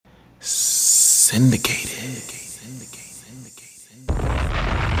Syndicated.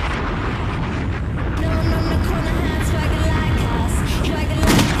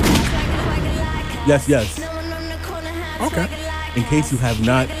 Yes, yes. Okay. In case you have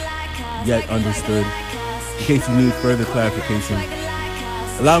not yet understood, in case you need further clarification,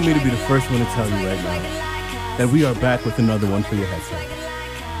 allow me to be the first one to tell you right now that we are back with another one for your headset.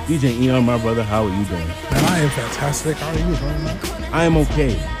 DJ Eon, my brother, how are you doing? Man, I am fantastic. How are you, bro? I am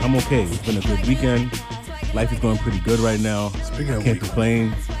okay. I'm okay. It's been a good weekend. Life is going pretty good right now. Speaking of Can't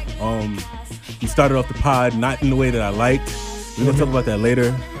complain. We started off the pod not in the way that I liked. We're gonna talk about that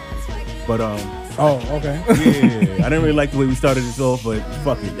later. But oh, okay. yeah, I didn't really like the way we started this off, but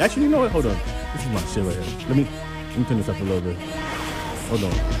fuck it. Actually, you know what? Hold on. This is my shit right here. Let me turn this up a little bit. Hold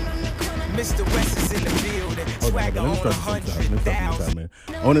on. Mr. West is in the building. Swagger on 100,000. Man.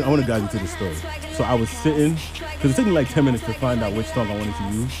 I want to guide you to the story. So I was sitting, because it took me like 10 minutes to find out which song I wanted to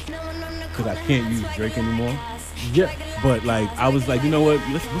use, because I can't use Drake anymore. Yeah. But like, I was like, you know what?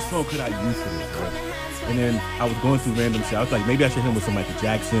 What song could I use for this? Right? And then I was going through random shit. I was like, maybe I should hit him with some Michael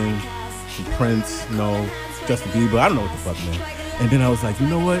Jackson, some Prince, you know, Justin Bieber. I don't know what the fuck, man. And then I was like, you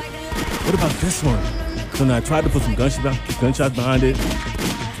know what? What about this one? So then I tried to put some gunshots behind it.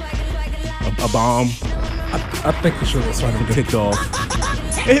 A bomb. I think you should have started to ticked off.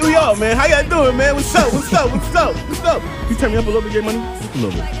 Hey, here we are, man. How y'all doing, man? What's up? What's up? What's up? What's up? You turn me up a little bit, J Money? Just a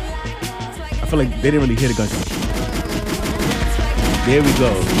little bit. I feel like they didn't really hear the gunshot. There we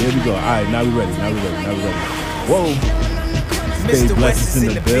go. There we go. All right, now we ready. Whoa. Mr. StayBlessed West is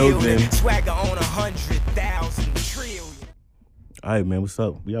in the building. building. Swagger on 100,000 trillion. All right, man. What's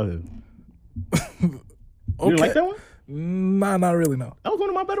up? We out here. Okay. You didn't like that one? Nah, not really, no. That was one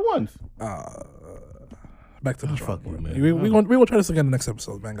of my better ones. Back to the fuck you, man. We gonna try this again in the next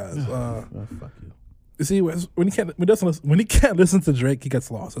episode, man, guys. Fuck you. You see, when he can't listen to Drake, he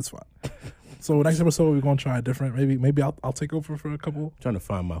gets lost. That's fine. So next episode, we're gonna try it different. Maybe I'll take over for a couple. Trying to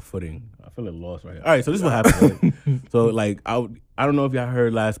find my footing. I feel like lost right here. All right, so this is what happened. Right? So like I don't know if y'all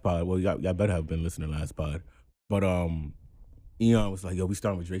heard last pod. Well, y'all better have been listening to last pod. But Eon was like, yo, we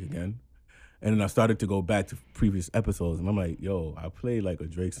starting with Drake again. And then I started to go back to previous episodes, and I'm like, yo, I played like a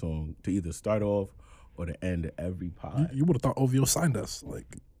Drake song to either start off or to end every pod. You would have thought OVO signed us,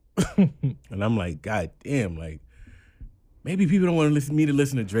 like. And I'm like, God damn, like maybe people don't want me to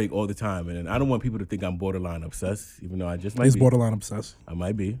listen to Drake all the time, and I don't want people to think I'm borderline obsessed, even though I just might He's be. borderline obsessed. I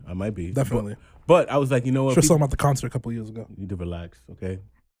might be. Definitely. But I was like, you know what? Sure, saw him at the concert a couple years ago. You need to relax, okay?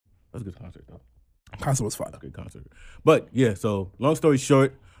 That was a good concert, though. Concert was fire. Great concert. But yeah, so long story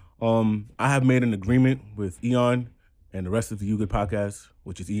short, I have made an agreement with Eon and the rest of the You Good podcast,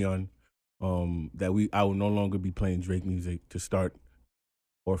 which is Eon, that I will no longer be playing Drake music to start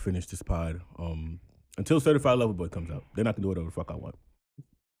or finish this pod until Certified Lover Boy comes out. Then I can do whatever the fuck I want.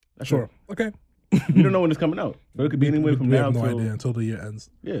 That's sure. it. Okay. You don't know when it's coming out. So it could be anywhere from now have no till idea until the year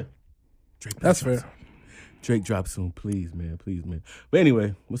ends. Yeah. Drake That's fair. Drake drops soon, please, man. But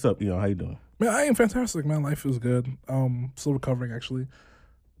anyway, what's up, Eon? How you doing? Man, I am fantastic, man. Life is good. Still recovering actually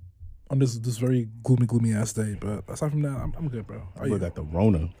on this very gloomy ass day. But aside from that, I'm good, bro. That boy got the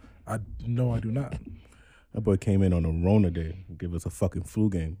Rona. I do not. That boy came in on a Rona day and give us a fucking flu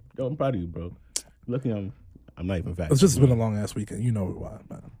game. Yo, I'm proud of you, bro. Lucky I'm not even vaccinated. It's just been a long ass weekend. You know why,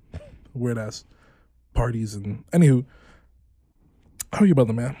 man. Weird ass parties and anywho. How are you,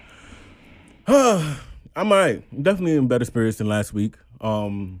 brother, man? I'm all right. I'm definitely in better spirits than last week.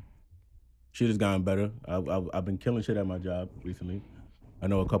 Shit has gotten better. I've been killing shit at my job recently. I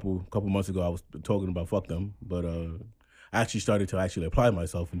know a couple months ago I was talking about fuck them, but I actually started to apply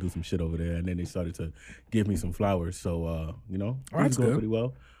myself and do some shit over there, and then they started to give me some flowers. So you know, it's going pretty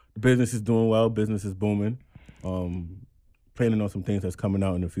well. The business is doing well. Business is booming. Planning on some things that's coming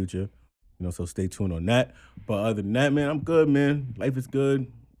out in the future. You know, so stay tuned on that. But other than that, man, I'm good, man. Life is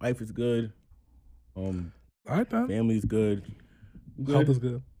good. All right, man. Family's good. Health is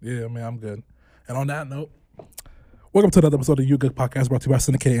good. Yeah, man, I'm good. And on that note, welcome to another episode of You Good Podcast, brought to you by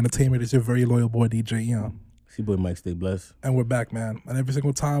Syndicated Entertainment. It's your very loyal boy, DJ Eon. See boy Mike StayBlessed. And we're back, man. And every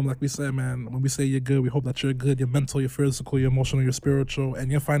single time, like we said, man, when we say you're good, we hope that you're good. Your mental, your physical, your emotional, your spiritual, and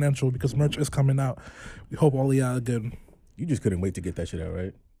your financial, because merch is coming out. We hope all of y'all are good. You just couldn't wait to get that shit out,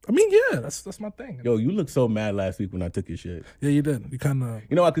 right? I mean, yeah, that's my thing. Yo, you looked so mad last week when I took your shit. Yeah, you did. You kind of...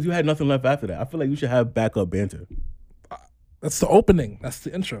 You know what? Because you had nothing left after that. I feel like you should have backup banter. That's the opening. That's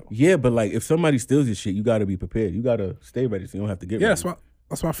the intro. Yeah, but like if somebody steals your shit, you got to be prepared. You got to stay ready so you don't have to get ready. Yeah,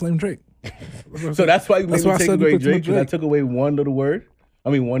 that's why I flamed Drake. So that's why you made me take away Drake, because I Drake. took away one little word. I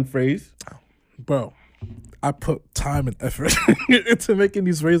mean, one phrase. Bro, I put time and effort into making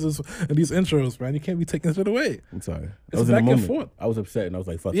these raises and these intros, man. You can't be taking shit away. I'm sorry. It's I was in back the and moment. forth. I was upset and I was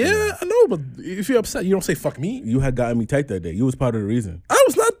like, fuck you. Yeah, I know, but if you're upset, you don't say fuck me. You had gotten me tight that day. You was part of the reason. I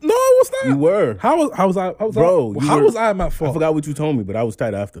was not. No, I was not. You were. How was I? Bro, How was I at my fault? I forgot what you told me, but I was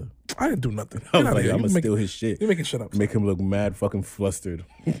tight after. I didn't do nothing. I was like, I'm going to steal his shit. You're making shit up. Make him look mad fucking flustered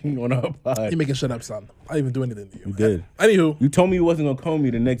on our pod. You're making shit up, son. I didn't even do anything to you. You did. Anywho. You told me you wasn't going to call me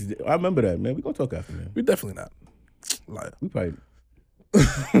the next day. I remember that, man. We going to talk after, man. We definitely not. Liar. We probably. I'm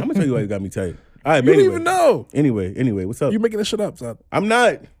going to tell you why you got me tight. All right, You but don't even know. Anyway, what's up? You're making this shit up, son. I'm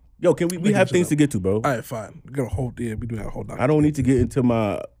not. Yo, can we have things to get to, bro? All right, fine. We got a whole, we do have a whole I don't need to get into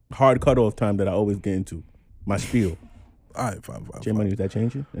my hard cutoff time that I always get into. My spiel. All right, fine. J Money, is that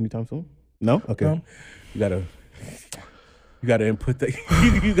changing anytime soon? No? Okay. No. You gotta input that.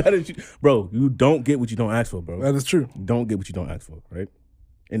 you gotta, bro, you don't get what you don't ask for, bro. That is true. You don't get what you don't ask for, right?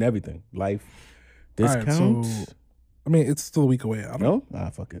 In everything. Life. All right, Discounts. so, I mean, it's still a week away. No? Ah,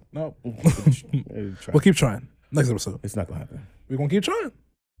 fuck it. No. Try. We'll keep trying. Next episode. It's not gonna happen. We're going to keep trying.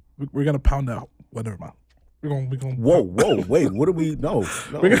 We're going to pound out whatever, man. We're going to. Whoa, wait, what are we? No.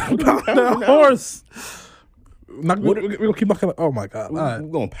 We're going to pound that horse. We're going to keep knocking. Oh, my God. All right. We're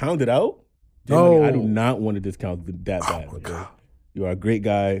gonna pound it out? No. I do not want to discount that bad. my Okay? God. You are a great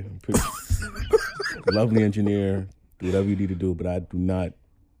guy, lovely engineer, do whatever you need to do, but I do not.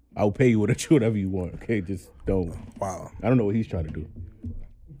 I'll pay you whatever you want. Okay, just don't. Wow. I don't know what he's trying to do.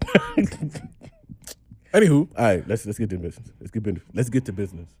 Anywho. All right, let's get to business. Let's get to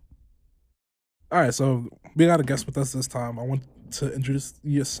business. All right, so we got a guest with us this time. I want to introduce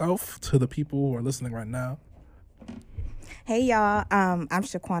yourself to the people who are listening right now. Hey y'all, I'm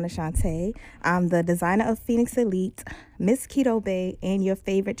Shaquanna Shontae. I'm the designer of Phoenix Elite, Miss Keto Bae, and your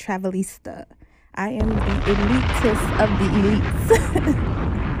favorite Travelista. I am the elitist of the elites.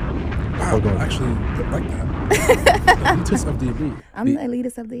 Wow, Hold on. actually, like that. Elitist of the elite. I'm the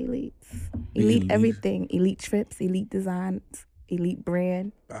elitist of the elites. Elite elite. everything. Elite trips, elite designs, elite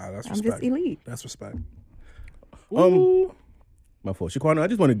brand. That's I'm respect. just elite. That's respect. My fault, Shaquanna. I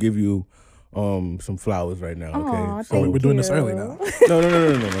just want to give you some flowers right now. Okay, Aw, so thank we're doing this you. early now. no.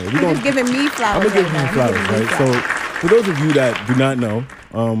 We're You're going. just giving me flowers. I'm gonna give right you now. flowers, You're giving me right? flowers. So, for those of you that do not know,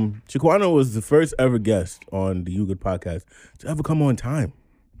 Shaquanna was the first ever guest on the You Good podcast to ever come on time.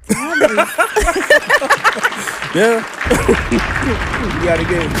 Yeah, you gotta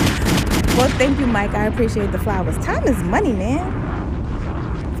get. Well, thank you, Mike. I appreciate the flowers. Time is money, man.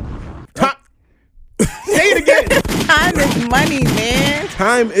 Time. Say it again. Time is money, man.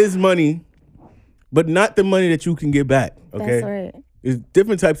 Time is money, but not the money that you can get back. Okay, That's right. There's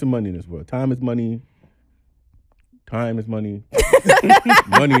different types of money in this world. Time is money. Time is money.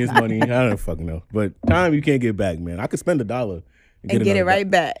 Money is money. I don't fucking know. But time you can't get back, man. I could spend $1 And get it another right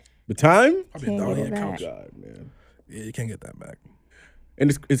back. The time? I'll be Can't down get on it the back. couch. God, man. Yeah, you can't get that back.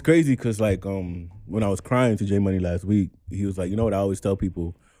 And it's crazy because like when I was crying to J Money last week, he was like, you know what I always tell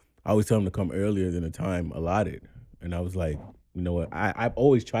people? I always tell them to come earlier than the time allotted. And I was like, you know what? I've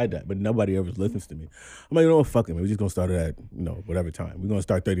always tried that, but nobody ever listens to me. I'm like, you know what? Fuck it, man. We're just gonna start it at whatever time. We're gonna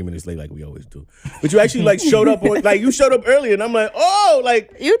start 30 minutes late like we always do. But you actually like showed up you showed up early, and I'm like, oh,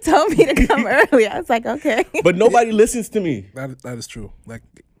 like You told me to come early. I was like, okay. but nobody listens to me. That is true. Like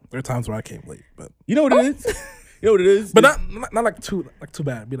there are times where I came late, but You know what it is? You know what it is? but not like too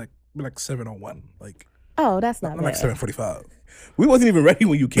bad. Be like 7:01. Like Oh, that's not not like bad. 7:45. We wasn't even ready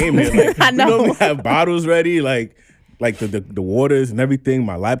when you came here. Like, I know. We normally have bottles ready, like the waters and everything.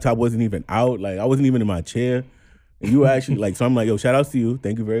 My laptop wasn't even out. Like I wasn't even in my chair. And you were actually like, so I'm like, yo, shout outs to you.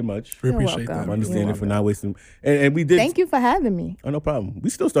 Thank you very much. We You're appreciate welcome. that. I'm understanding for not wasting. And we did. Thank you for having me. Oh, no problem. We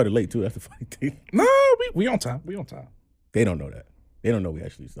still started late too. That's the funny thing. No, we on time. We on time. They don't know that. They don't know we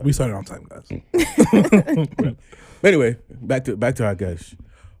actually started. We started on time, guys. Anyway, back to our guest.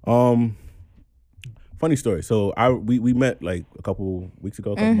 Funny story. So we met like a couple weeks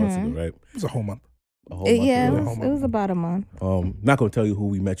ago, a couple months ago, right? It was a whole month. A whole month Yeah, ago. it was about a month. Not gonna tell you who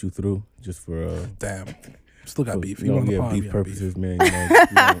we met you through, just for Damn. Still got beef. you know, on the yeah, pod, beef we got purposes, man. You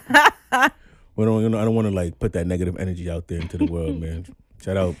know, we don't, I don't want to like put that negative energy out there into the world, man.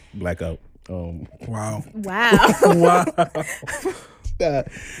 Shout out Blackout. Wow. Wow. Wow.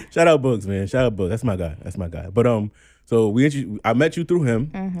 Shout out Bugs, man. Shout out Bugs. That's my guy. But so I met you through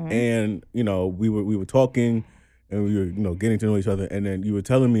him, and you know we were talking, and we were getting to know each other, and then you were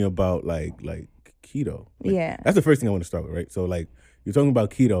telling me about like keto. Like, Yeah. that's the first thing I want to start with, right? So like you're talking about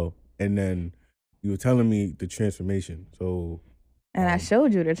keto, and then you were telling me the transformation. So And I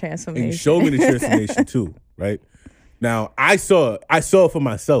showed you the transformation. and you showed me the transformation too, right? Now I saw it for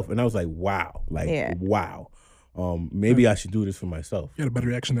myself, and I was like, wow, Yeah. wow. Maybe I should do this for myself. You had a better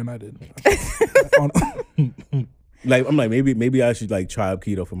reaction than I did. Like I'm like maybe I should like try up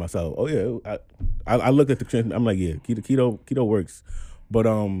keto for myself. Oh yeah, I looked at the trend. I'm like yeah, keto works, but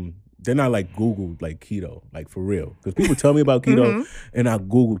then I like Googled like keto, like for real, because people tell me about keto, and I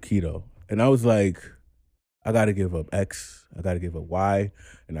Googled keto, and I was like, I got to give up X, I got to give up Y,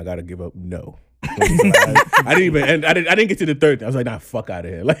 and I got to give up no. I didn't get to the third thing. I was like, nah, fuck out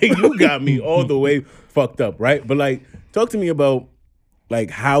of here. Like you got me all the way fucked up, right? But like, talk to me about like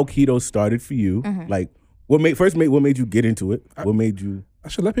how keto started for you, like. What made you get into it? What made you? I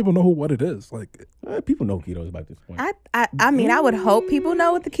should let people know what it is. Like people know keto is about this point. I mean, I would hope people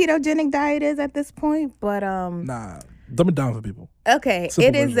know what the ketogenic diet is at this point, but nah, dumb it down for people. Okay,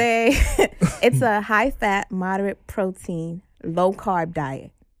 Simple it is it's a high fat, moderate protein, low carb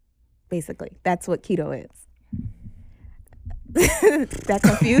diet. Basically, that's what keto is. That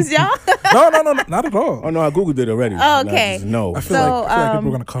confused y'all? No, not at all. Oh no, I Googled it already. Oh, okay. No. I feel like people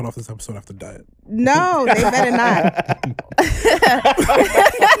are gonna cut off this episode after diet. No, they better not.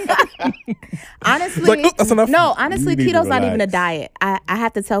 Honestly, like, oh, that's enough. No, honestly, You need to keto's not even a relax. diet. I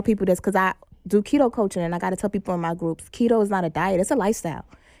have to tell people this because I do keto coaching and I got to tell people in my groups, keto is not a diet. It's a lifestyle.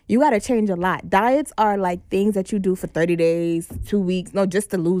 You got to change a lot. Diets are like things that you do for 30 days, 2 weeks, just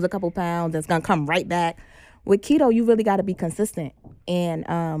to lose a couple pounds. It's going to come right back. With keto, you really got to be consistent,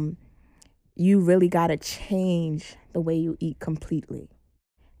 and you really got to change the way you eat completely.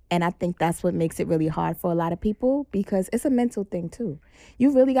 And I think that's what makes it really hard for a lot of people because it's a mental thing too.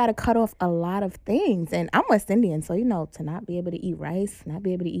 You really got to cut off a lot of things. And I'm West Indian, so to not be able to eat rice, not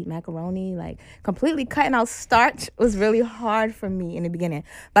be able to eat macaroni, like completely cutting out starch was really hard for me in the beginning.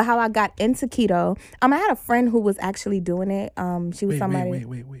 But how I got into keto, I had a friend who was actually doing it. She was somebody.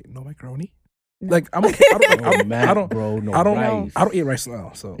 Wait, no macaroni? No. Like I'm okay. I don't rice. I don't eat rice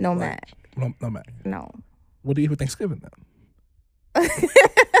now. So No like, mac. No mac. No. What do you eat for Thanksgiving then?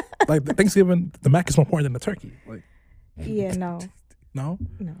 Like Thanksgiving, the mac is more important than the turkey. Like Yeah, no. no.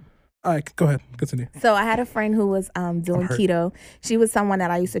 No. All right, go ahead. Continue. So I had a friend who was doing keto. She was someone that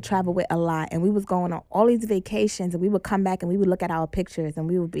I used to travel with a lot, and we was going on all these vacations, and we would come back and we would look at our pictures, and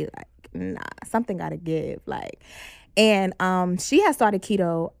we would be like, nah, something got to give. Like, and she had started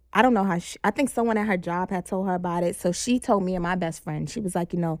keto. I don't know how. I think someone at her job had told her about it. So she told me and my best friend. She was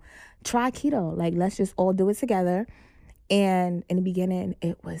like, try keto. Like, let's just all do it together. And in the beginning,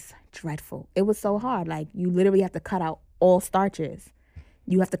 it was dreadful. It was so hard. Like, you literally have to cut out all starches.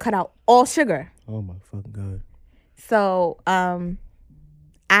 You have to cut out all sugar. Oh my fucking God. So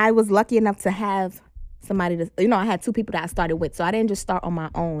I was lucky enough to have somebody to, I had two people that I started with. So I didn't just start on my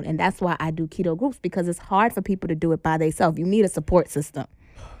own. And that's why I do keto groups, because it's hard for people to do it by themselves. You need a support system.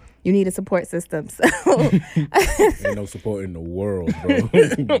 You need a support system. So ain't no support in the world, bro.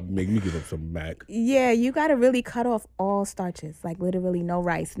 Make me give up some mac. Yeah, you got to really cut off all starches. Like literally no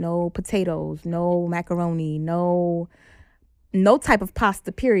rice, no potatoes, no macaroni, no type of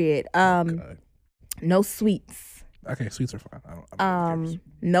pasta, period. No sweets. Okay, sweets are fine. I don't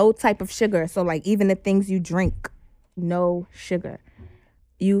No type of sugar. So like even the things you drink, no sugar.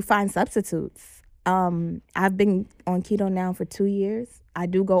 You find substitutes. I've been on keto now for 2 years. I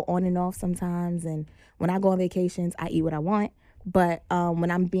do go on and off sometimes, and when I go on vacations, I eat what I want. But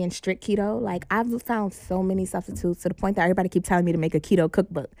when I'm being strict keto, like I've found so many substitutes to the point that everybody keeps telling me to make a keto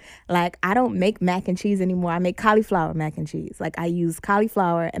cookbook. Like I don't make mac and cheese anymore. I make cauliflower mac and cheese. Like I use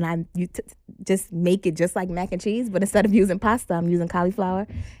cauliflower and just make it just like mac and cheese, but instead of using pasta, I'm using cauliflower,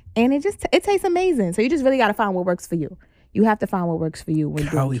 and it tastes amazing. So you just really got to find what works for you. You have to find what works for you when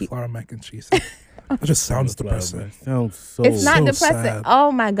cauliflower mac and cheese. That just sounds depressing. It sounds so. It's not so depressing. sad.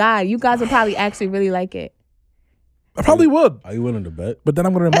 Oh my God, you guys would probably actually really like it. I probably would, Are you willing to bet? but then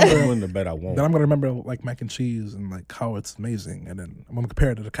I'm gonna I'm remember. willing to bet I won't. Then I'm gonna remember like mac and cheese and like how it's amazing, and then I'm gonna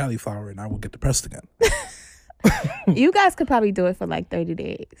compare it to the cauliflower, and I will get depressed again. You guys could probably do it for like 30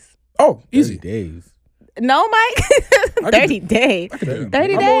 days. Oh, easy. 30 days. No, Mike? 30 days. I can do it.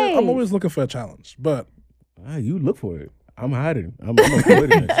 30 days. I'm always looking for a challenge, but You look for it. I'm hiding. I'm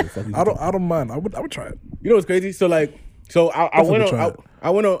avoiding that shit. Fuck you. I don't mind. I would try it. You know what's crazy? So I Definitely went try on it. I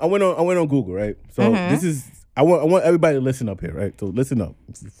went on Google, right? So this is I want everybody to listen up here, right? So listen up.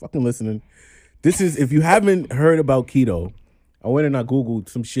 If you're fucking listening, this is, if you haven't heard about keto, I went and I Googled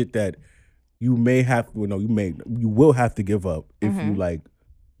some shit that you may have, you will have to give up if you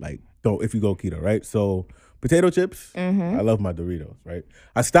if you go keto, right? So potato chips, I love my Doritos, right?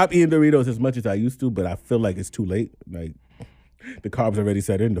 I stopped eating Doritos as much as I used to, but I feel like it's too late. Like the carbs already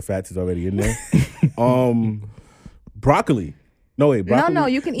set in, the fats is already in there. Broccoli. No, wait, broccoli. No,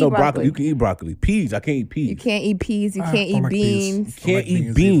 you can eat broccoli. You can eat broccoli. Peas, I can't eat peas. You can't eat peas. You can't I eat don't like peas. beans. Can't I don't like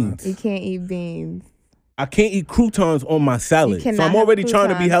eat beans beans. either. You can't eat beans. I can't eat croutons on my salad. So I'm already trying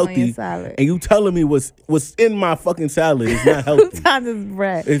to be healthy. And you telling me what's in my fucking salad is not healthy. Croutons is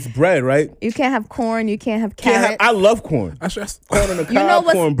bread. It's bread, right? You can't have corn. You can't have carrots. I love corn. Corn on the cob, You know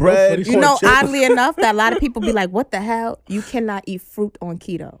what's- corn bread, You corn know, chips. oddly enough, that a lot of people be like, what the hell? You cannot eat fruit on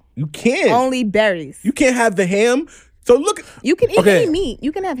keto. You can't. Only berries. You can't have the ham. So look. You can eat Okay. any meat.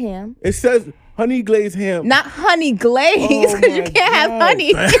 You can have ham. It says honey glazed ham. Not honey glaze, Oh because you my can't have God.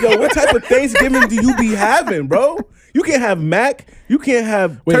 honey. Yo, what type of Thanksgiving do you be having, bro? You can't have mac. You can't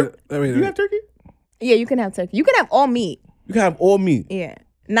have Wait. You have turkey? Yeah, you can have turkey. You can have all meat. You can have all meat. Yeah.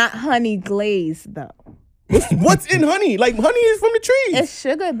 Not honey glaze, though. What's in honey? Like honey is from the trees. It's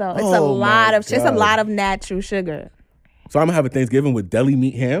sugar, though. It's Oh my it's a God. lot of natural sugar. So I'm gonna have a Thanksgiving with deli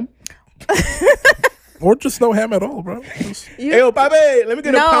meat ham. Or just no ham at all, bro. Just- You Hey, yo, Bobby, let me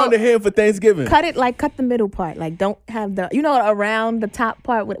get a No. pound of ham for Thanksgiving. cut the middle part. Like, don't have around the top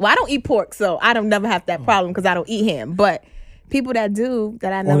part. Well, I don't eat pork, so I don't never have that problem because I don't eat ham. But people that do,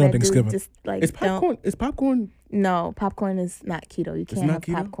 that I know Only on that do, Thanksgiving. just like Is popcorn? Is popcorn? No, popcorn is not keto. You can't not have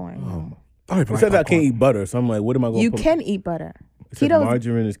keto? popcorn. I don't even It like says I popcorn. can't eat butter, so I'm like, what am I going to You put? can eat butter. It says Keto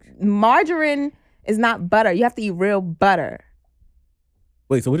margarine is. is not butter. You have to eat real butter.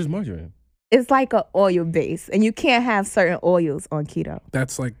 Wait, so what is margarine? It's like an oil base, and you can't have certain oils on keto.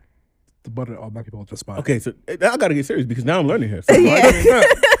 That's like the butter all black people just buy. Okay, so I gotta get serious because now I'm learning here. So Yeah.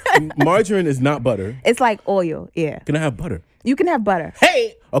 margarine is not butter. It's like oil. Yeah, Can I have butter? you can have butter.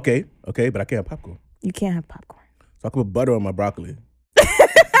 Hey. Okay, but I can't have popcorn. You can't have popcorn. So I can put butter on my broccoli.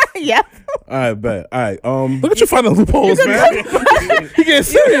 Yeah. All right, bet. All right. Look at you finding loopholes, man. He getting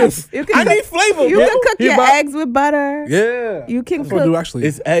serious. You can, I need flavor. you bro. can cook your eggs with butter. Yeah. You can That's what I do cook. actually.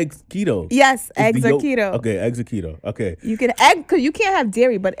 It's eggs keto. Yes, It's eggs the are yolk. keto. Okay, eggs are keto. Okay. You can because you can't have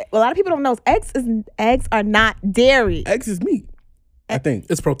dairy, but a lot of people don't know eggs are not dairy. Eggs is meat. I think.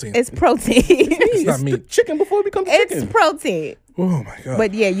 It's protein. It's protein. It's not the meat. chicken before it becomes It's chicken. protein. Oh my god.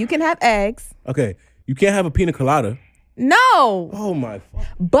 But yeah, you can have eggs. Okay. You can't have a pina colada. No, Oh my.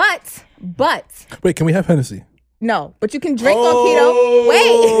 but Wait, can we have Hennessy? no, but you can drink Oh. on keto.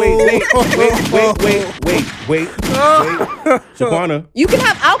 Wait. Shaquanna, You can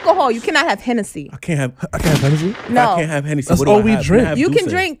have alcohol. You cannot have Hennessy. I can't have Hennessy? No, I can't have Hennessy. That's What do all I we have? drink. I have you can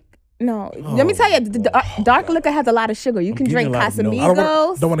Douce. drink. No, let me tell you, dark liquor has a lot of sugar. You can getting drink a lot of milk. I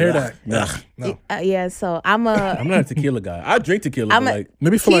Casamigos. don't want to hear that. Nah. No. Yeah, so I'm I'm not a tequila guy. I drink tequila, I'm but a- like,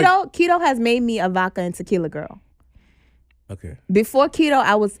 Maybe for like keto has made me a vodka and tequila girl. okay. Before keto,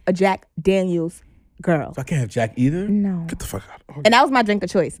 I was a Jack Daniels girl. So I can't have Jack either. No, get the fuck out. Oh, and that was my drink of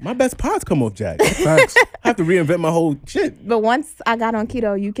choice. My best pods come off Jack. facts. I have to reinvent my whole shit. But once I got on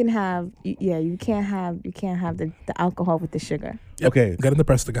keto, you can have, you can't have the alcohol with the sugar. Okay. Got in the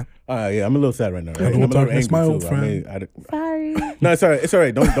press again. Yeah, I'm a little sad right now. Right? Hello, I'm a little darkness, angry my too. old friend. Sorry. No, it's all right. It's all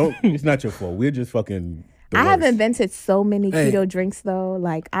right. Don't. It's not your fault. We're just fucking. The I have worst. invented so many Hey. keto drinks though.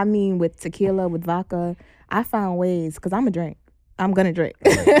 Like, I mean, with tequila, with vodka, I found ways because I'm gonna drink.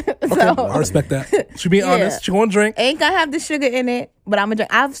 So I respect that. She being Yeah. honest. She won't drink. ain't gonna have the sugar in it, but I'm gonna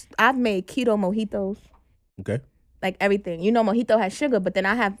drink. I've made keto mojitos, Okay. like everything. You know, mojito has sugar, but then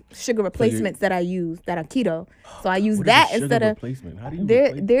I have sugar replacements that I use that are keto. So I use What is that a sugar instead of replacement. How do you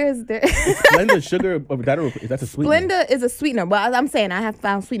there. replace- There's Splenda sugar. That's a sweetener. Splenda is a sweetener, but I'm saying I have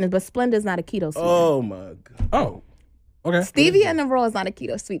found sweeteners, but Splenda is not a keto sweetener. Oh my god. Oh. Okay. Stevia in the raw is not a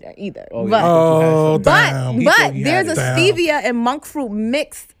keto sweetener either. Oh, but yeah. Oh, but damn. He but said he there's had a it. stevia and monk fruit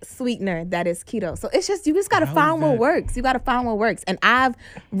mixed sweetener that is keto. So it's just you just gotta How find is what that? works. You gotta find what works. And I've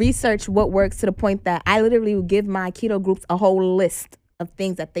researched what works to the point that I literally would give my keto groups a whole list of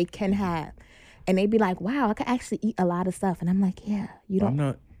things that they can have. And they'd be like, wow, I could actually eat a lot of stuff. And I'm like, yeah, you I'm don't.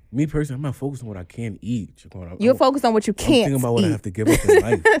 not. Me personally, I'm not focused on what I can eat. Shaquanna. You're focused on what you I'm can't thinking about what I eat. have to give up in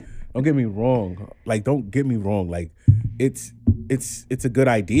life. Don't get me wrong. Like, don't get me wrong. Like, it's a good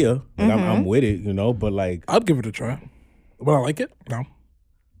idea. Like, Mm-hmm. I'm with it, you know. But like, I'd give it a try. Would I like it? No.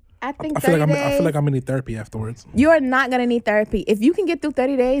 I think I feel 30 like days, I feel like I'm gonna need therapy afterwards. you're not gonna need therapy. If you can get through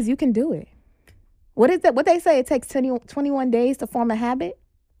 30 days, you can do it. What is that? What they say? It takes 21 days to form a habit.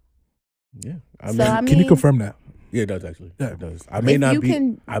 yeah. Can you confirm that? Yeah, it does actually. Yeah. It does. I may If not you be.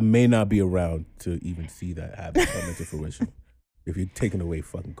 can- I may not be around to even see that habit come into fruition. If you're taking away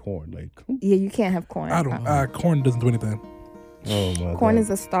fucking corn, like, Yeah, you can't have corn. I don't. Corn doesn't do anything. oh my Corn god. is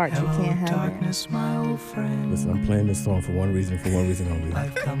a starch. You can't have it. Darkness, my old friend. Listen, I'm playing this song for one reason only.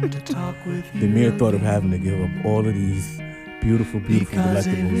 I've come to talk with you. The mere thought of having to give up all of these beautiful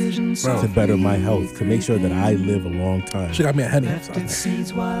delectables to better my health, to make sure that I live a long time. She got me a Henny.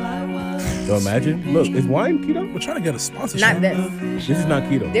 So imagine, look, is wine keto? We're trying to get a sponsorship. Not this. This is not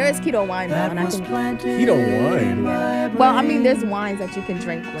keto. There is keto wine though, and I think. Keto wine. Well, I mean, there's wines that you can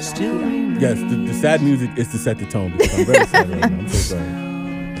drink when on keto. Yes, the sad music is to set the tone because I'm very sad right now. I'm so sorry.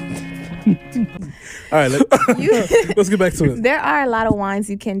 All right, let's get back to it. There are a lot of wines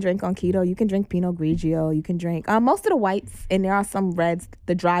you can drink on keto. You can drink Pinot Grigio. You can drink most of the whites, and there are some reds,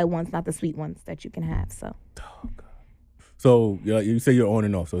 the dry ones, not the sweet ones, that you can have. So you say you're on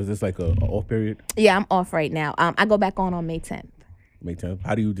and off. So is this like a off period? Yeah, I'm off right now. I go back on May 10th. May 10th.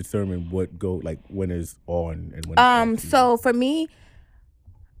 How do you determine when is on and when? Is off? So for me,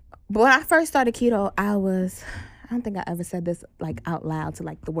 when I first started keto, I don't think I ever said this like out loud to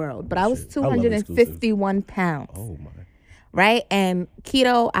like the world, but I was 251 pounds. Oh my! Right, and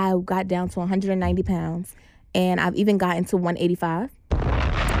keto, I got down to 190 pounds, and I've even gotten to 185.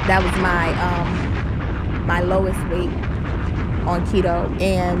 That was my lowest weight on keto,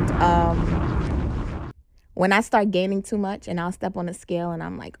 and when I start gaining too much, and I'll step on the scale, and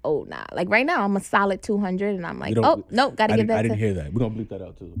I'm like, oh nah. Like right now, I'm a solid 200, and I'm like, oh nope, gotta give that. I didn't hear that. We're gonna bleep that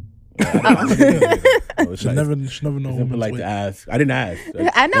out too. Should never know. Like to ask. I didn't ask.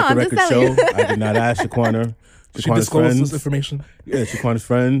 I know. I'm just telling you. I did not ask Shaquanna. She disclosed this information. Yeah, Shaquanna's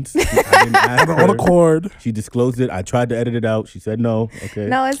friends. I didn't ask her. On accord. She disclosed it. I tried to edit it out. She said no. Okay.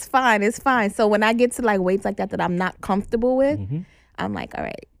 No, it's fine. It's fine. So when I get to like weights like that I'm not comfortable with, I'm like, all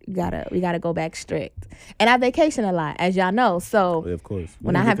right, we gotta go back strict. And I vacation a lot, as y'all know. So of course,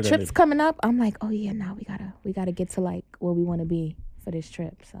 when I have trips coming up, I'm like, oh yeah, now we gotta get to like where we want to be for this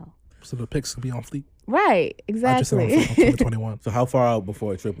trip. So the pics will be on fleek. Right, exactly. I just said on 2021. So how far out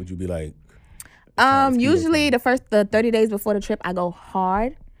before a trip would you be like? Usually the 30 days before the trip, I go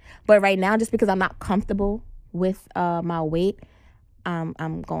hard. But right now, just because I'm not comfortable with my weight,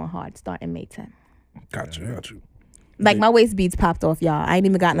 I'm going hard starting May 10th. Got you. Like my waist beads popped off, y'all. I ain't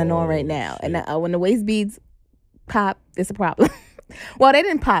even gotten a on right now. Shit. And when the waist beads pop, it's a problem. Well, they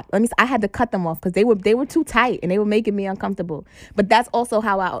didn't pop. I had to cut them off because they were too tight and they were making me uncomfortable. But that's also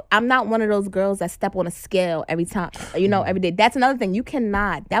how I'm not one of those girls that step on a scale every time, every day. That's another thing. You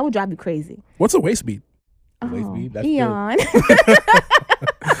cannot. That would drive you crazy. What's a waist bead? Waist bead? That's Eon.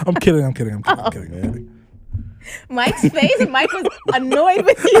 I'm kidding. Mike's face. Mike was annoyed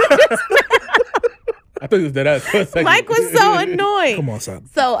with you. I thought he was dead ass for a second. Mike was so annoyed. Come on, son.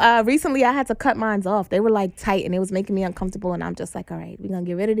 So recently I had to cut mine off. They were like tight and it was making me uncomfortable. And I'm just like, all right, we're going to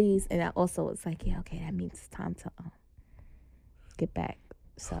get rid of these. And I also it's like, yeah, okay, that means it's time to get back.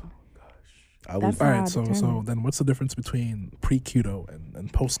 So. All right, so then what's the difference between pre-keto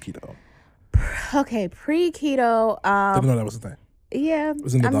and post-keto? Okay, pre-keto. Didn't know that was a thing. Yeah. It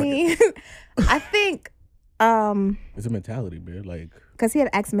was in the docket. I think. It's a mentality, man. Like. Because he had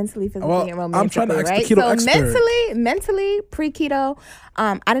asked mentally, physically, and romantically, I'm trying to ask right? the keto so expert. mentally, pre-keto,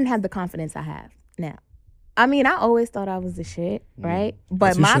 I didn't have the confidence I have now. I mean, I always thought I was the shit, right?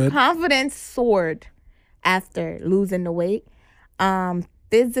 But my confidence soared after losing the weight.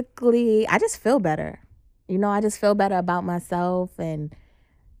 Physically, I just feel better. I just feel better about myself and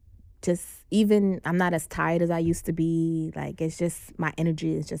just even I'm not as tired as I used to be. Like, it's just, my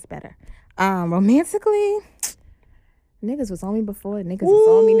energy is just better. Romantically, niggas was on me before, niggas is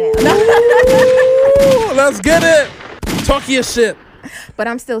on me now. Let's get it. Talk your shit. But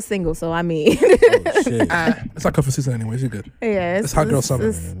I'm still single, so I mean. Shit. It's not cuffing season anyways. You're good. Yeah. It's hot girl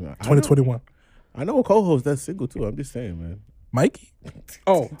summer. 2021. I know a co-host that's single too. I'm just saying, man. Mikey?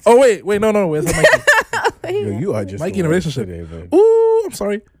 Oh, wait. No. It's not Mikey. Yo, you are just Mikey in a relationship. Today, man. Ooh, I'm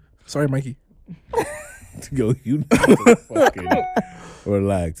sorry. Sorry, Mikey. Yo, you fucking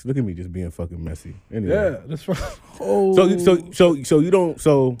relax. Look at me just being fucking messy. Anyway. Yeah, that's fine. Oh. So you don't.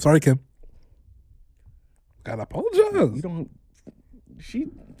 So sorry, Kim. Gotta apologize. You don't. She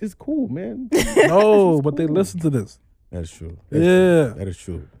is cool, man. No, but they listen to this. That's true. That is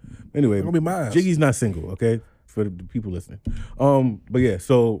true. Anyway, gonna be my ass. Jiggy's not single, okay? For the people listening. But yeah,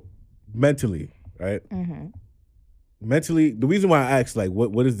 so mentally, right? Mm-hmm. Mentally, the reason why I asked, like,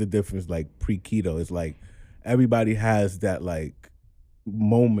 what is the difference, like, pre-keto? Is like everybody has that like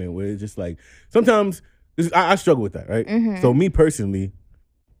moment where it's just like sometimes I struggle with that, right? Mm-hmm. So me personally,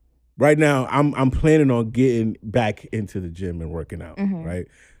 right now, I'm planning on getting back into the gym and working out, right?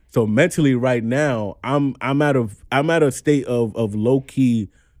 So mentally, right now, I'm at a state of low key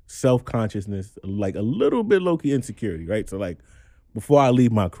self-consciousness, like a little bit low key insecurity, right? So like before I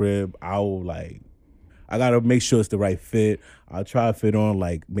leave my crib, I I gotta make sure it's the right fit. I'll try to fit on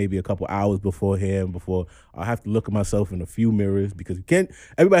like maybe a couple hours beforehand. Before I have to look at myself in a few mirrors because you can't.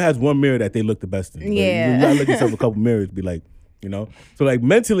 Everybody has one mirror that they look the best in. Yeah. You gotta look at yourself a couple mirrors. Be like, So like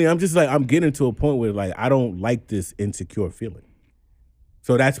mentally, I'm just like I'm getting to a point where like I don't like this insecure feeling.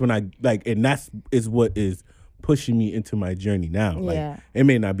 So that's when I like, and is what is pushing me into my journey now. Yeah. Like it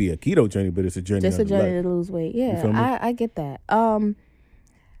may not be a keto journey, but it's a journey. Just a journey to lose weight. Yeah, I get that.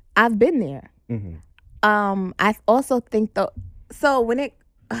 I've been there. Mm-hmm. I also think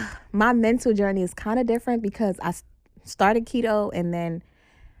my mental journey is kind of different because I started keto and then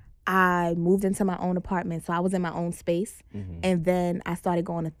I moved into my own apartment. So I was in my own space. Mm-hmm. And then I started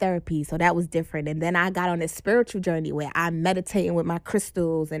going to therapy. So that was different. And then I got on this spiritual journey where I'm meditating with my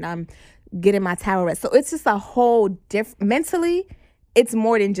crystals and I'm getting my tarot read. So it's just a whole different, mentally, it's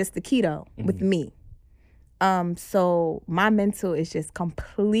more than just the keto with me. So my mental is just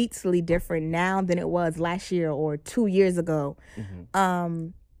completely different now than it was last year or 2 years ago. Mm-hmm.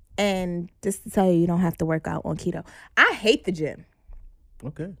 And just to tell you don't have to work out on keto. I hate the gym.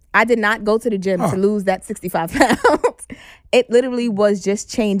 Okay. I did not go to the gym to lose that 65 pounds. It literally was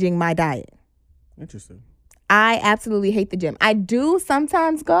just changing my diet. Interesting. I absolutely hate the gym. I do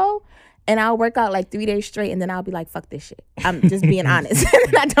sometimes go and I'll work out like 3 days straight and then I'll be like, fuck this shit. I'm just being honest.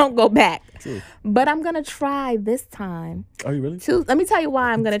 And I don't go back. True. But I'm going to try this time. Are you really? Let me tell you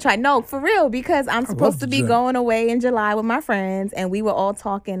why I'm going to try. No, for real, because I'm supposed to be going away in July with my friends and we were all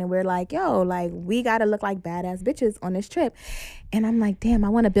talking and we're like, yo, like we got to look like badass bitches on this trip. And I'm like, damn, I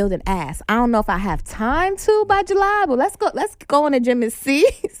want to build an ass. I don't know if I have time to by July, but let's go in the gym and see.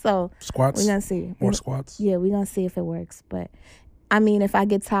 So Squats. we're going to see. More squats. Yeah, we're going to see if it works. But I mean, if I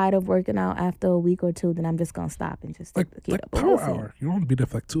get tired of working out after a week or two, then I'm just going to stop and just Like keep power hour. You don't want to be there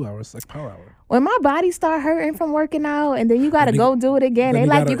for like 2 hours. Like power hour. When my body start hurting from working out and then you got to go do it again, they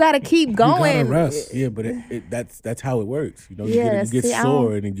you you got to keep going. You gotta rest. Yeah, but that's how it works. You Yeah, get see,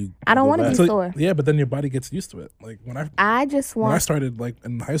 sore and then you. I don't go wanna back. be sore. Yeah, but then your body gets used to it. Like when I I started like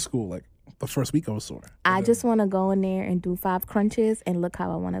in high school, like the first week I was sore. I just want to go in there and do 5 crunches and look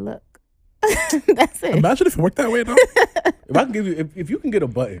how I want to look. That's it. Imagine if it worked that way though. If I can give you, if you can get a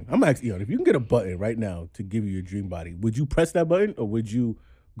button, I'm gonna ask Eon, if you can get a button right now to give you your dream body, would you press that button or would you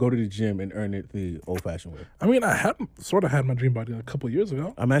go to the gym and earn it the old-fashioned way? I mean, I had my dream body a couple of years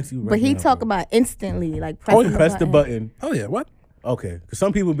ago. I'm asking you right But he now, talk bro. about instantly, like Oh, pressing press the button. Oh yeah, what? Okay, because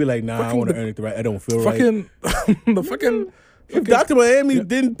some people be like, nah, I want to earn it the right. I don't feel right. Fucking the fucking. If Dr. Miami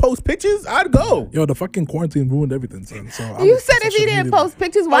didn't post pictures, I'd go. Yo, the fucking quarantine ruined everything, son. So You said if he didn't post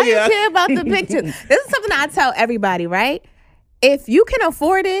pictures, why yeah. you care about the pictures? This is something I tell everybody, right? If you can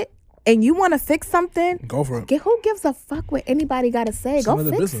afford it and you want to fix something, Go for it. who gives a fuck what anybody got to say? It's Go none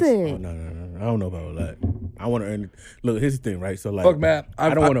of their fix business. it. Oh, no. I don't know about all that. I want to earn it. Look, here's the thing, right? So like, Look, man,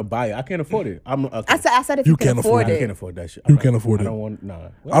 I don't want to buy it. I can't afford it. Okay. I said if You you can can't afford afford I it. can't afford that shit. You can't afford I it. don't want. Nah.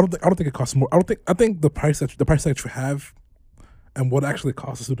 I don't think it costs more. I think the price that you have and what it actually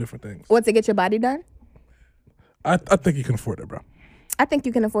costs is two different things. What, to get your body done? I think you can afford it, bro. I think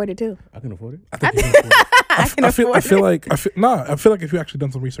you can afford it too. I can afford it. I think you can afford it. I can I feel afford it. I feel like if you actually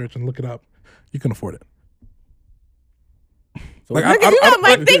done some research and look it up, you can afford it. So Like, Look at you,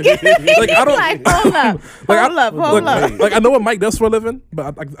 Mike thinking. Like, I don't- Like, hold up. Hold up. Like I know what Mike does for a living,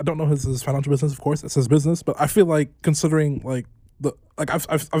 but I don't know his financial business. Of course, it's his business. But I feel like considering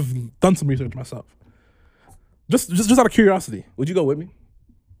I've done some research myself, just out of curiosity. would you go with me?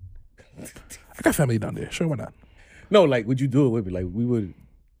 I got family down there. Sure, why not? No, like, would you do it with me? Like, we would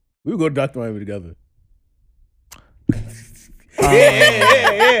go to Dr. Miami together.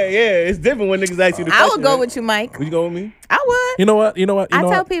 Yeah. It's different when niggas ask you the I question. would go with you, Mike. Would you go with me? I would. You know what? I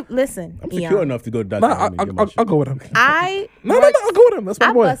tell people, listen, I'm secure Eon, enough to go to Dr. Nah, Miami. and get my I'll shit. go with him. No, I'll go with him. That's my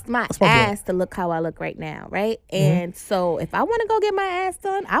I boy. bust my That's my boy. ass to look how I look right now, right? And so if I want to go get my ass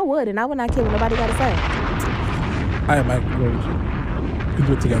done, I would, and I would not care what nobody got to say. I am Mike. I'll go with you. We can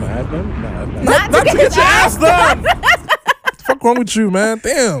do it Get together. my ass done? Nah, that's Not Not to get your ass done. done. What the fuck wrong with you, man?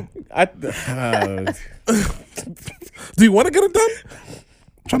 Damn. Do you want to get it done?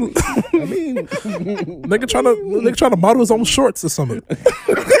 Trying to, I mean, nigga trying to model his own shorts or something.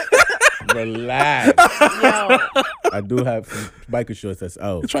 relax. Yo, I do have some biker shorts that's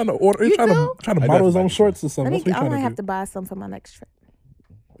out. He's trying to order. He's You trying to do? trying to I model got his some own biker shorts or something. That's what I he's might trying have to to buy some for my next trip.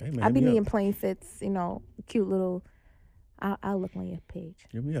 Hey, man, I be hit me needing up. plain fits, cute little. I'll look on your page.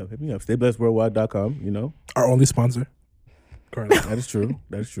 Hit me up. StayBlessedWorldwide.com, you know. Our only sponsor. Currently. That is true.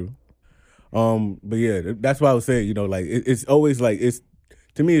 But yeah, that's why I was saying, like it's always like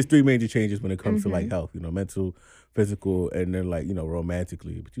to me it's three major changes when it comes to like health, mental, physical, and then like,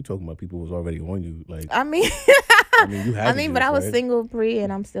 romantically. But you talking about people who's already on you, like I mean, you have but I was right? single pre,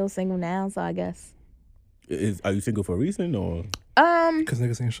 and I'm still single now, so I guess. Are you single for a reason or? Because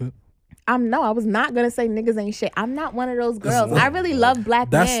niggas ain't shit. No, I was not gonna say niggas ain't shit. I'm not one of those girls. I really love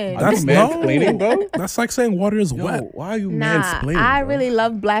black men. That's mansplaining, bro. That's like saying water is wet. Why are you Nah, mansplaining? I bro? really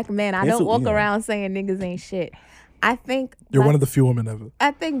love black men. I don't walk you know. around saying niggas ain't shit. I think You're one of the few women ever.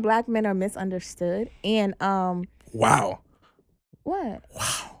 I think black men are misunderstood. And Wow. what?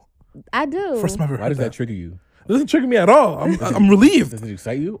 Wow. I do. First time I ever Why heard does that trigger you? It doesn't trigger me at all. I'm relieved. Does it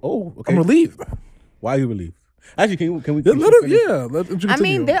excite you? Oh, okay. I'm relieved. Why are you relieved? Actually, can we? I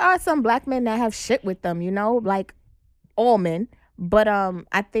mean, there are some black men that have shit with them, you know, like all men. But I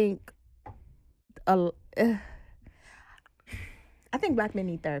think black men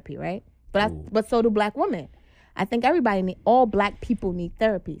need therapy, right? But so do black women. I think all black people need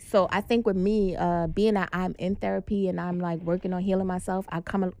therapy. So I think with me, being that I'm in therapy and I'm like working on healing myself, I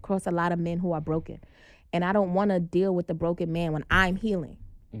come across a lot of men who are broken, and I don't want to deal with the broken man when I'm healing.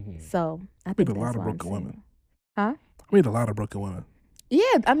 So I think meet a lot that's of why I'm broken saying. women. Huh? I meet a lot of broken women.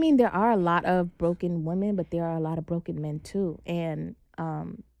 Yeah, I mean, there are a lot of broken women, but there are a lot of broken men too. And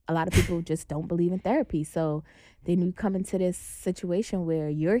a lot of people just don't believe in therapy. So then you come into this situation where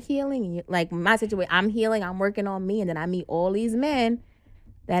you're healing. And like my situation, I'm healing, I'm working on me. And then I meet all these men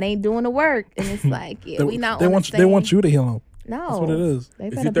that ain't doing the work. And it's like, yeah, They want you to heal them. No. That's what it is. They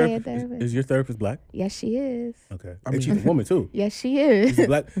better pay a therapist. Is your therapist black? Yes, she is. Okay. And she's a woman too. Yes, she is. She's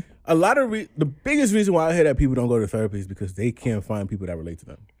black. A lot of the biggest reason why I hear that people don't go to therapy is because they can't find people that relate to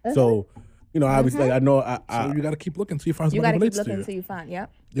them. So, you know, obviously, like, I know. So you got to keep looking until you find You somebody got to who keep relates to looking you. until you find,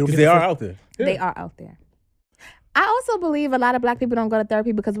 yep. Because they are out there. Yeah. They are out there. I also believe a lot of black people don't go to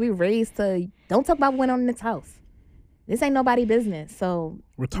therapy because we raised to don't talk about what went on in this house. This ain't nobody business. So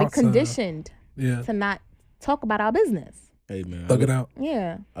We're we're conditioned Yeah. to not talk about our business. Hey, man. Thug it out.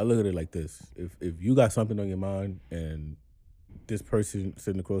 Yeah. I look at it like this. If you got something on your mind and this person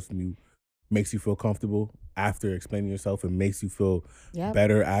sitting across from you makes you feel comfortable after explaining yourself and makes you feel Yep.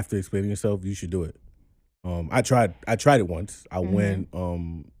 better after explaining yourself, you should do it. I tried it once. I went,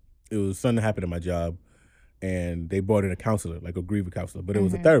 it was something that happened at my job and they brought in a counselor, like a grievance counselor, but it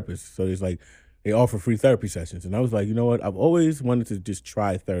was a therapist. So it's like they offer free therapy sessions. And I was like, you know what? I've always wanted to just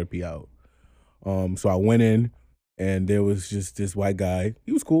try therapy out. So I went in and there was just this white guy.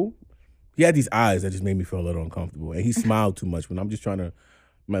 He was cool. He had these eyes that just made me feel a little uncomfortable. And he smiled too much when I'm just trying to,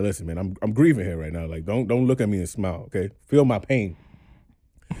 man, listen, man, I'm grieving here right now. Like, don't look at me and smile, okay? Feel my pain.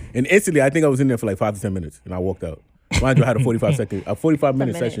 And instantly, I think I was in there for like 5 to 10 minutes, and I walked out. Mind you, I had a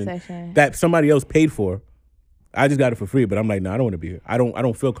 45-minute session that somebody else paid for. I just got it for free, but I'm like, no, I don't want to be here. I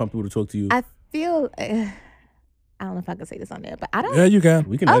don't feel comfortable to talk to you. I feel I don't know if I can say this on there, but I don't. Yeah, you can.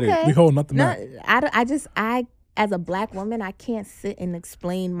 We can edit. Okay. We hold nothing No, back. I as a black woman, I can't sit and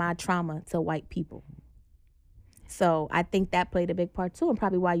explain my trauma to white people. So I think that played a big part too, and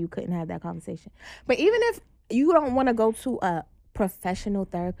probably why you couldn't have that conversation. But even if you don't want to go to a professional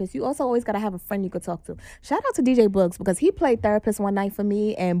therapist, you also always got to have a friend you could talk to. Shout out to DJ Bugs because he played therapist one night for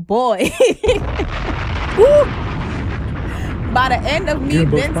me, and boy, by the end of me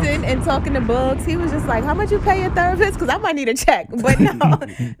venting and talking to Bugs, he was just like, how much you pay your therapist? Because I might need a check. But no,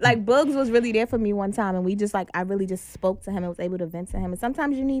 like Bugs was really there for me one time, and we just like, I really just spoke to him and was able to vent to him. And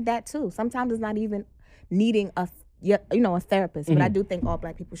sometimes you need that too. Sometimes it's not even needing a therapist. But I do think all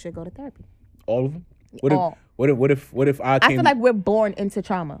black people should go to therapy. All of them? All. What if I came? I feel like we're born into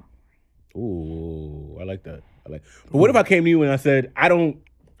trauma. Ooh, I like that. But what if I came to you and I said, I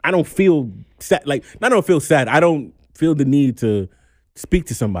don't feel sad. Like, I don't feel sad. I don't feel the need to speak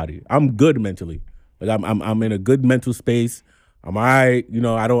to somebody. I'm good mentally. Like I'm in a good mental space. I'm all right. You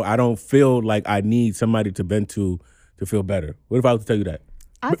know, I don't feel like I need somebody to vent to feel better. What if I was to tell you that?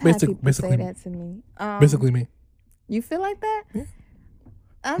 I've had people say that to me. Basically me. You feel like that? Yeah.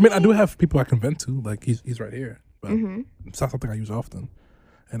 I mean, I do have people I can vent to. Like, he's right here. But it's not something I use often.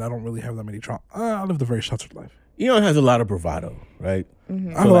 And I don't really have that many trauma. I lived a very sheltered life. Eon has a lot of bravado, right? I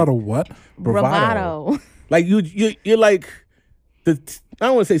have a lot of what? Bravado. Like, you're like, I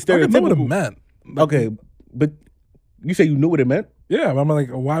don't want to say I didn't know what it stereotypical. meant. Okay, but you say you knew what it meant? Yeah, but I'm like,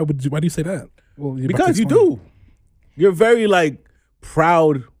 why do you say that? Well, you're about to Because you explain. do. You're very, like,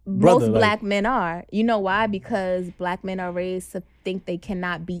 proud brother. Most black men are. You know why? Because black men are raised to think they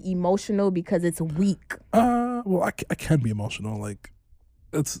cannot be emotional because it's weak. Well, I can be emotional. Like,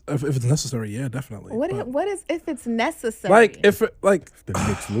 if it's necessary, yeah, definitely. What is if it's necessary? Like, if the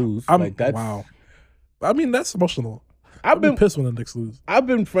Knicks lose. Like, that's, wow. I mean, that's emotional. I've been pissed when the Knicks lose. I've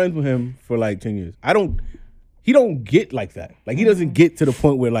been friends with him for like 10 years. He don't get like that. Like, he doesn't get to the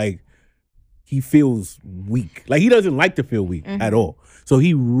point where, like, he feels weak. Like he doesn't like to feel weak at all. So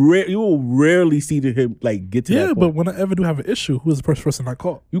you will rarely see him like get to that point. But when I ever do have an issue, who is the first person I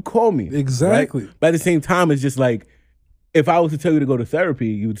call? You call me. Exactly. Right? But at the same time, it's just like, if I was to tell you to go to therapy,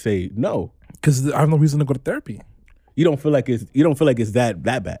 you would say no. Because I have no reason to go to therapy. You don't feel like it's that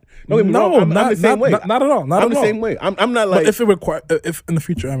bad. Don't get me wrong. I'm not the same way. Not at all. Not I'm at the all. same way. I'm not like. But if in the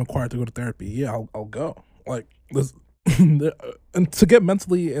future I'm required to go to therapy, yeah, I'll go. Like this, and to get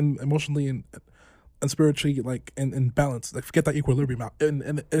mentally and emotionally and spiritually like in balance, like get that equilibrium out.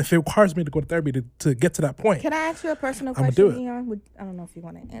 And if it requires me to go to therapy to get to that point, Can I ask you a personal I'ma question, do it. Eon? I don't know if you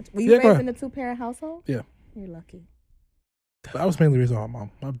want to answer. Were you Yeah, go raised ahead. in a 2-parent household? Yeah. You're lucky. I was mainly raised by my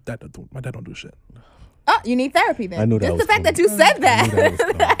mom. My dad don't do shit. Oh, you need therapy then. I knew that Just was the fact coming. that you said I knew that that. was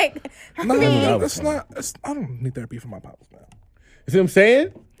coming. Like, I No, mean, that was it's not. I don't need therapy for my pops, man. You see what I'm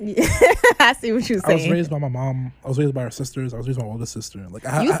saying? I see what you're I was saying. raised by my mom. I was raised by her sisters. I was raised by my older sister. Like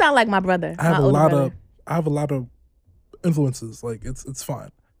You sound like my brother. I have my a older lot brother. of I have a lot of influences. Like it's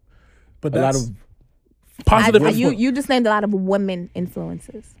fine, but A lot that's of positive. You just named a lot of women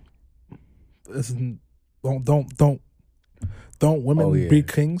influences. Don't women Oh, yeah. be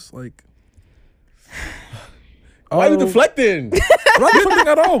kings? Like why are you deflecting? I'm not deflecting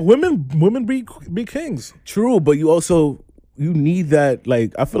at all. Women be kings. True, but you need that.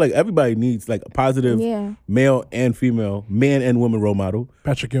 Like I feel like everybody needs like a positive male and female, man and woman role model.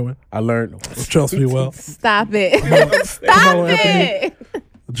 Patrick Ewing, I learned Chelsea Well, Stop it. Stop Carmelo it.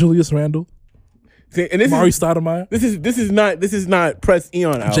 Julius Randle, See, and this Mari is Stoudemire, this is not press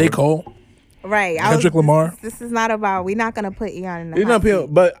Eon out. J. Cole. Right. Kendrick Lamar. This is not about, we're not going to put Eon in the It's hot not people,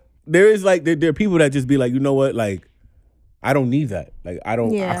 seat. but there is like there are people that just be like, you know what, like I don't need that. Like I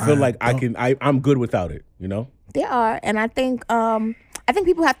don't. Yeah. I feel like I'm good without it. You know. There are, and I think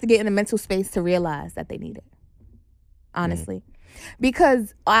people have to get in a mental space to realize that they need it. Honestly,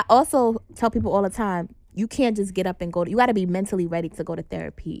 because I also tell people all the time, you can't just get up and go. You got to be mentally ready to go to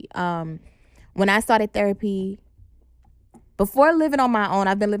therapy. When I started therapy, before living on my own,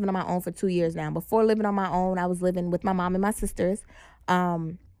 I've been living on my own for 2 years now. Before living on my own, I was living with my mom and my sisters. I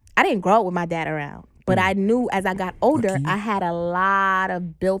didn't grow up with my dad around, but I knew as I got older, I had a lot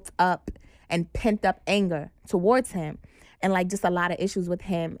of built up and pent up anger towards him, and like just a lot of issues with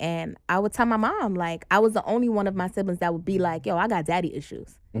him. And I would tell my mom, like, I was the only one of my siblings that would be like, yo, I got daddy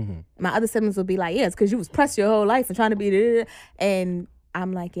issues. My other siblings would be like, yeah, it's because you was pressed your whole life and trying to be, and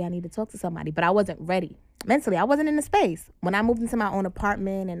I'm like, yeah, I need to talk to somebody, but I wasn't ready. Mentally, I wasn't in the space. When I moved into my own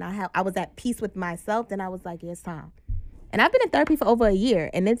apartment and I was at peace with myself, then I was like, yeah, it's time. And I've been in therapy for over a year,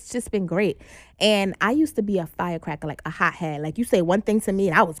 and it's just been great. And I used to be a firecracker, like a hothead. Like, you say one thing to me,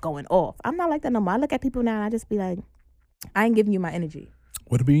 and I was going off. I'm not like that no more. I look at people now, and I just be like, I ain't giving you my energy.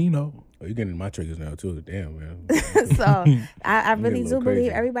 What do you know? Oh, you're getting my triggers now too. Damn, man. So I really a do little believe crazy.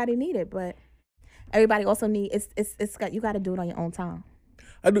 everybody need it, but everybody also need you got to do it on your own time.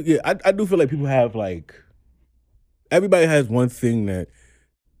 I do. Yeah, I do feel like people have like everybody has one thing that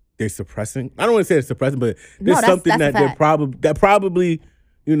they're suppressing. I don't want to say it's suppressing, but there's something that's a that fact. probably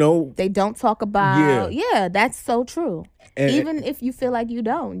you know. They don't talk about. Yeah. Yeah, that's so true. And- Even if you feel like you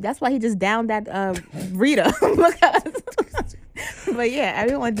don't. That's why he just downed that Rita. But yeah,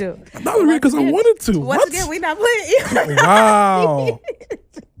 everyone do. Not really because I wanted to. Once again, we not playing. Wow.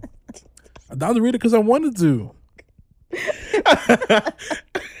 Not really because I wanted to.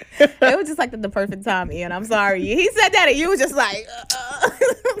 It was just like the perfect time, Ian. I'm sorry. He said that and you was just like,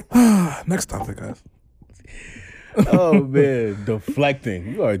 Next topic, guys. Oh man,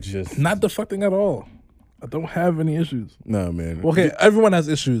 deflecting. You are just Not deflecting at all. I don't have any issues. no man. Okay, everyone has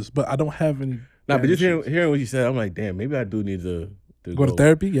issues, but I don't have any. Nah, but bad just issues. hearing what you said, I'm like, damn, maybe I do need to Go to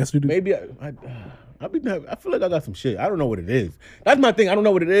therapy? Yes, you do. Maybe I feel like I got some shit. I don't know what it is. That's my thing. I don't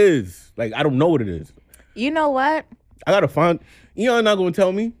know what it is. Like I don't know what it is. you know what? I gotta find. Eon not gonna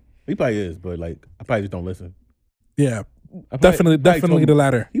tell me. He probably is, but like I probably just don't listen. Yeah, I probably- definitely probably told me- the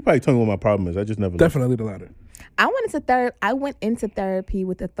latter. He probably told me what my problem is. I just never. Definitely the latter. I went into therapy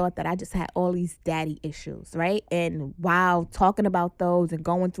with the thought that I just had all these daddy issues, right? And while talking about those and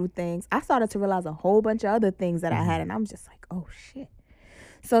going through things, I started to realize a whole bunch of other things that I had, and I'm just like, oh shit.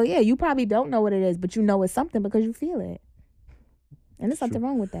 So yeah, you probably don't know what it is, but you know it's something because you feel it, and there's something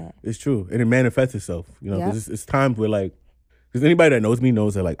wrong with that. It's true, and it manifests itself. You know, Yep. 'cause it's times where like, because anybody that knows me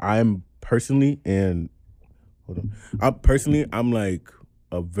knows that like I'm personally and I'm like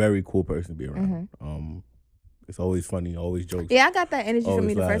a very cool person to be around. It's always funny, always jokes. Yeah, I got that energy from Always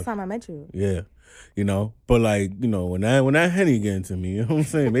you the laugh. first time I met you. Yeah, you know, but like you know when that Henny get into me, you know what I'm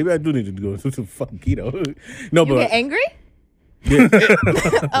saying? Maybe I do need to go to some fucking keto. No, You but get angry? yeah,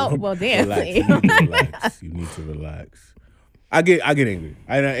 Oh well, damn. relax. You need to relax. You need to relax. I get angry.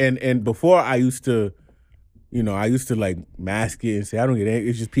 And before I used to, like mask it and say I don't get angry.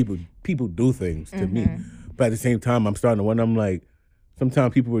 It's just people do things to me. But at the same time, I'm starting to wonder. I'm like,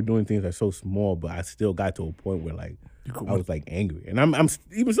 sometimes people were doing things that are so small, but I still got to a point where like I was like angry, and I'm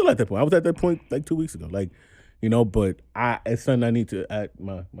even still at that point. I was at that point like 2 weeks ago, like. But it's something I need to at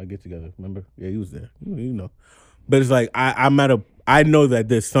my get together. Remember? Yeah, he was there. But it's like I know that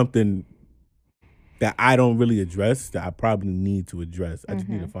there's something that I don't really address that I probably need to address. I just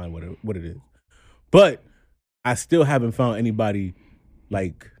need to find what it is. But I still haven't found anybody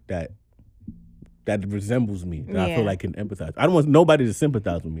like that resembles me that I feel like can empathize. I don't want nobody to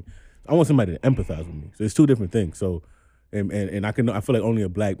sympathize with me. I want somebody to empathize with me. So it's two different things. So. And I feel like only a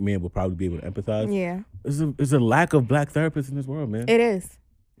black man will probably be able to empathize. Yeah. There's a lack of black therapists in this world, man. It is.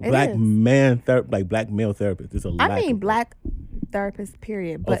 Black male therapists. There's a lack. I mean, black therapists,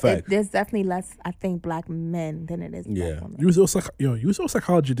 period. But there's definitely less, I think, black men than it is black women. Use those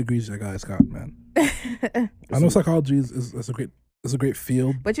psychology degrees that guys got, man. I know psychology is a great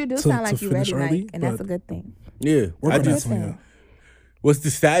field. But you do sound like you're ready, Mike, and that's a good thing. Yeah. What's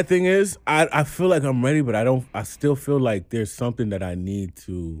the sad thing is, I feel like I'm ready, but I still feel like there's something that I need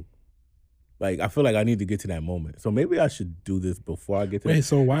to, like, I feel like I need to get to that moment. So maybe I should do this before I get to Wait,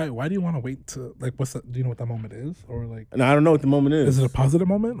 so why do you want to wait to, like, do you know what that moment is? Or like, no, I don't know what the moment is. Is it a positive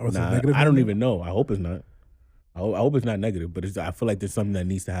moment or is it a negative moment? I don't even know. I hope it's not. I hope it's not negative, but I feel like there's something that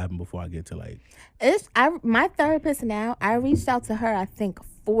needs to happen before I get to like. My therapist now, I reached out to her, I think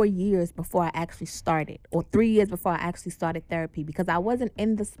 4 years before I actually started, or 3 years before I actually started therapy, because I wasn't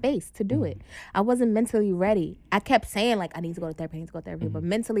in the space to do it. I wasn't mentally ready. I kept saying like, I need to go to therapy, but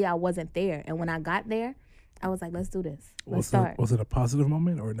mentally I wasn't there. And when I got there, I was like, let's do this. Let's start. Was it a positive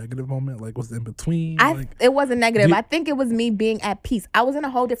moment or a negative moment? Like, was it in between? It wasn't negative. I think it was me being at peace. I was in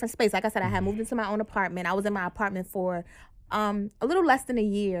a whole different space. Like I said, I had moved into my own apartment. I was in my apartment for a little less than a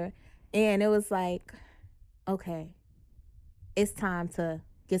year. And it was like, okay, it's time to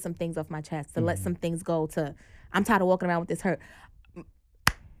get some things off my chest, to let some things go, I'm tired of walking around with this hurt.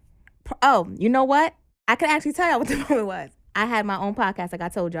 Oh, you know what? I can actually tell y'all what the moment was. I had my own podcast, like I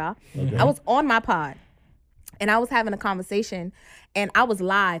told y'all. Okay. I was on my pod, and I was having a conversation, and I was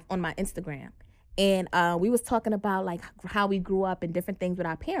live on my Instagram. And we was talking about like how we grew up and different things with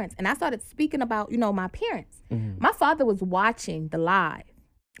our parents. And I started speaking about, my parents. My father was watching the live.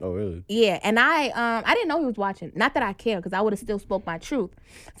 Oh, really? Yeah, and I didn't know he was watching. Not that I care, because I would have still spoke my truth.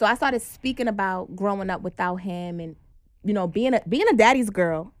 So I started speaking about growing up without him, and being a daddy's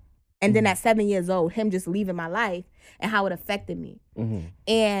girl, and then at 7 years old, him just leaving my life and how it affected me.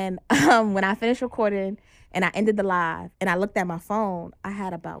 And when I finished recording and I ended the live and I looked at my phone, I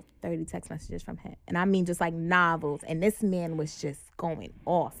had about 30 text messages from him, and I mean just like novels. And this man was just going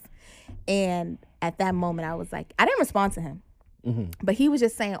off. And at that moment, I was like, I didn't respond to him. But he was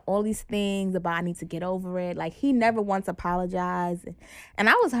just saying all these things about I need to get over it. Like, he never once apologized, and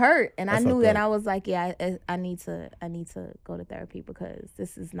I was hurt, and I knew that. I was like, yeah, I need to go to therapy, because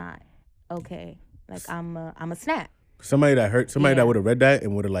this is not okay. Like, I'm a snap. Somebody that would have read that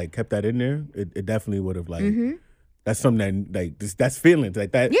and would have like kept that in there, it definitely would have like. That's something that like that's feelings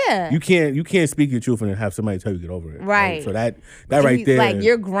like that. Yeah, you can't speak your truth and have somebody tell you to get over it. Right. So that right there, like,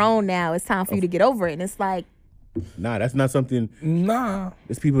 you're grown now. It's time for you to get over it, and it's like. Nah, that's not something. Nah,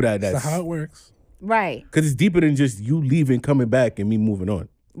 it's people that's how it works. Right. Because it's deeper than just you leaving, coming back, and me moving on.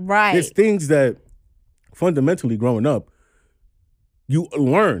 Right. There's things that fundamentally growing up, you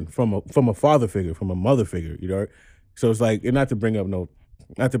learn from a father figure, from a mother figure. So it's like, and not to bring up no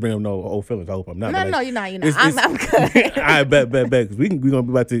old feelings. I hope I'm not. No, you're not. I'm good. I bet. Because we're gonna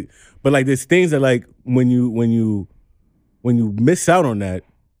be about to. But like, there's things that like when you miss out on that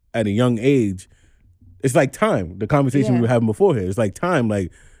at a young age. It's like time. The conversation we were having before here. It's like time.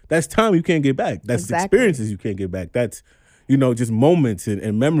 Like, that's time you can't get back. That's experiences you can't get back. That's, just moments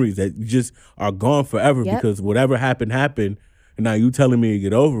and memories that just are gone forever because whatever happened. And now you telling me to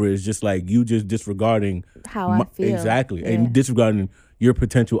get over it is just like you just disregarding how I feel. Exactly. And disregarding your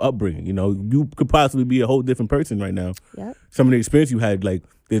potential upbringing. You could possibly be a whole different person right now. Yep. Some of the experience you had, like,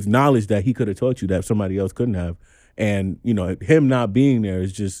 there's knowledge that he could have taught you that somebody else couldn't have. And, him not being there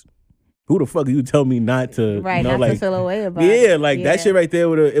is just, who the fuck you tell me not to, not like, to feel away about it. Yeah, like that shit right there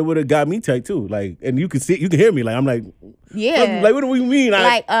would have got me tight too. Like, and you can hear me. Like, I'm like, like, what do you mean?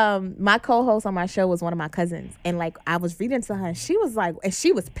 Like, my co-host on my show was one of my cousins, and like I was reading to her, and she was like, and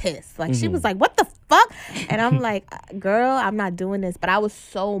she was pissed. Like, she was like, what the fuck? And I'm like, girl, I'm not doing this. But I was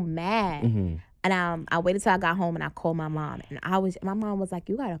so mad. And I waited till I got home and I called my mom, and my mom was like,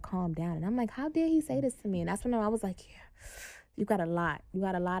 you gotta calm down. And I'm like, how dare he say this to me? And that's when I was like, yeah. You got a lot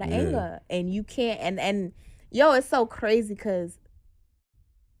of anger, and you can't, and Yo, it's so crazy because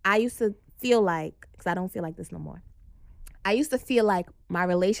I used to feel like, because I don't feel like this no more. I used to feel like my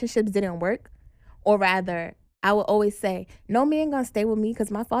relationships didn't work, or rather, I would always say, no man gonna stay with me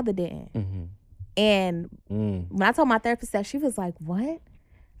because my father didn't. Mm-hmm. And when I told my therapist that, she was like, what?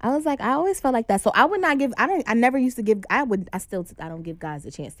 I was like, I always felt like that. So I would not give, I never used to give, I don't give guys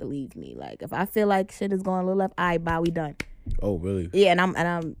a chance to leave me. Like, if I feel like shit is going a little left, all right, bye, we done. Oh, really? Yeah, and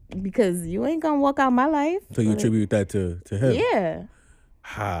I'm because you ain't gonna walk out my life. So you attribute that to him? Yeah.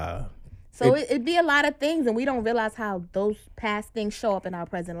 Ha. So it'd be a lot of things, and we don't realize how those past things show up in our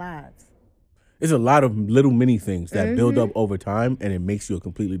present lives. It's a lot of little mini things that build up over time, and it makes you a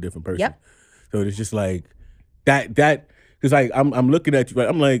completely different person. Yep. So it's just like that because like I'm looking at you, right?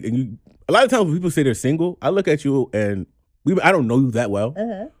 I'm like, and you. A lot of times when people say they're single, I look at you and I don't know you that well,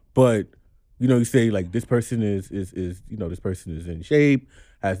 but you know, you say like this person is this person is in shape,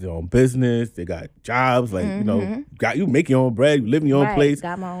 has their own business, they got jobs, like you make your own bread, you live in your own place,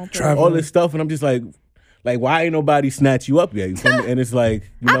 got my own place. all this stuff, and I'm just like why ain't nobody snatch you up yet? You feel me? And it's like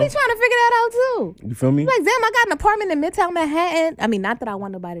I be trying to figure that out too. You feel me? Like, damn, I got an apartment in Midtown Manhattan. I mean, not that I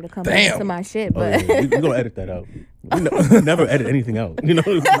want nobody to come into my shit, but we're gonna edit that out. We never edit anything out. You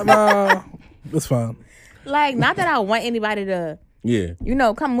know, Nah, that's fine. like, not that I want anybody to,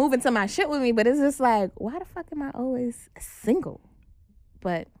 come move into my shit with me, but it's just like, why the fuck am I always single?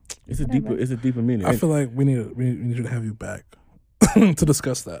 But it's a deeper meaning. I feel like we need you to have you back to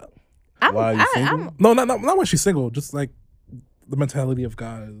discuss that. Why are you single? No, not when she's single. Just like the mentality of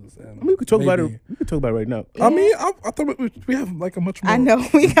guys. And I mean, we could talk about it. We could talk about it right now. Yeah. I mean, I thought we have like a much more. I know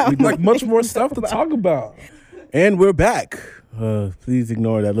we got like much more stuff to talk about. And we're back. Please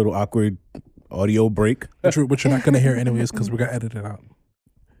ignore that little awkward audio break, which you're not gonna hear anyways because we're gonna edit it out.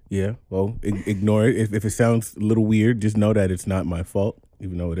 Yeah, well, ignore it. If it sounds a little weird, just know that it's not my fault,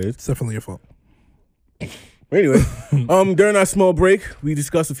 even though it is. It's definitely your fault. Anyway, during our small break, we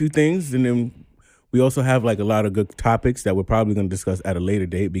discussed a few things, and then we also have like a lot of good topics that we're probably going to discuss at a later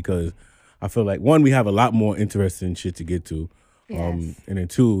date because I feel like, one, we have a lot more interesting shit to get to, and then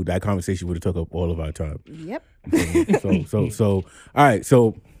two, that conversation would have took up all of our time. Yep. So all right,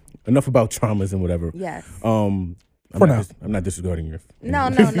 so enough about traumas and whatever. Yes. I'm not disregarding your. No.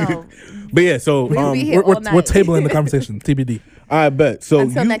 But yeah, so we're tabling the conversation. TBD. I bet. So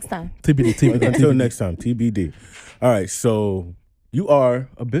until next time. TBD. Until next time. TBD. All right. So you are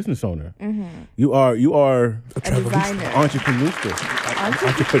a business owner. Mm-hmm. You are a designer. Entrepreneur.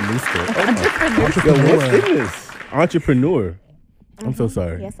 Yo, what is this? Entrepreneur. I'm so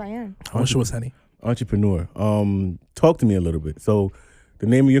sorry. Yes, I am. I wish it was Henny. Entrepreneur. Talk to me a little bit. So the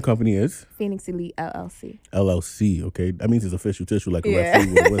name of your company is? Phoenix Elite LLC. LLC, okay. That means it's official tissue like a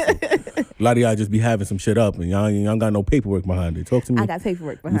referee with a whistle. A lot of y'all just be having some shit up and y'all got no paperwork behind it. Talk to me. I got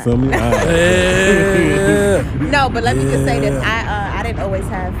paperwork behind it. You feel me? No, but let me just say this. I didn't always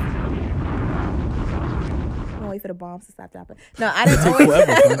have... I'm wait for the bombs to stop dropping. No, I didn't always...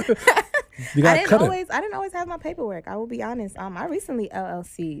 I didn't always have my paperwork. I will be honest. I recently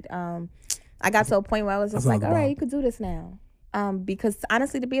LLC'd. I got to a point where I was just like, all right, you could do this now. Because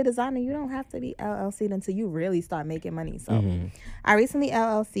honestly, to be a designer, you don't have to be LLC'd until you really start making money. So I recently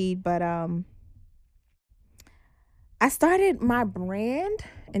LLC'd, but I started my brand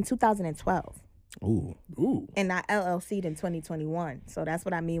in 2012. Ooh. And I LLC'd in 2021. So that's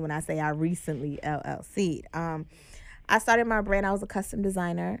what I mean when I say I recently LLC'd. I started my brand. I was a custom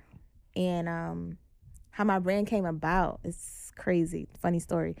designer. And how my brand came about is crazy. Funny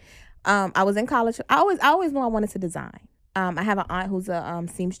story. I was in college. I always knew I wanted to design. I have an aunt who's a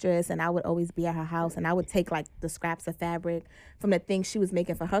seamstress, and I would always be at her house, and I would take like the scraps of fabric from the things she was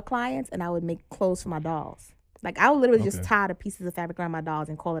making for her clients, and I would make clothes for my dolls. Like I would literally just tie the pieces of fabric around my dolls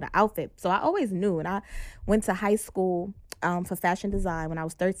and call it an outfit. So I always knew, and I went to high school for fashion design. When I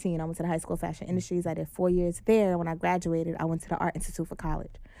was 13, I went to the High School of Fashion Industries. I did 4 years there. When I graduated, I went to the Art Institute for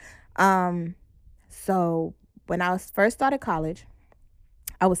college. So when I first started college,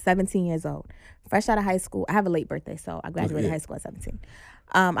 I was 17 years old. Fresh out of high school. I have a late birthday, so I graduated high school at 17.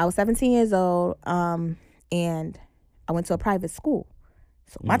 I was 17 years old, and I went to a private school.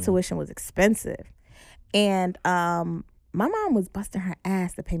 So my tuition was expensive. And my mom was busting her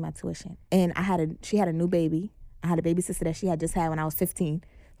ass to pay my tuition. And she had a new baby. I had a baby sister that she had just had when I was 15.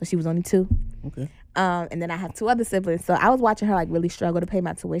 So she was only 2. Okay. And then I have 2 other siblings. So I was watching her like really struggle to pay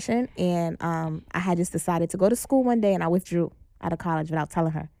my tuition. And I had just decided to go to school one day, and I withdrew out of college without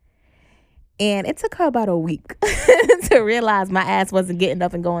telling her. And it took her about a week to realize my ass wasn't getting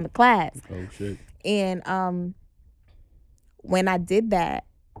up and going to class. Oh, shit. And when I did that,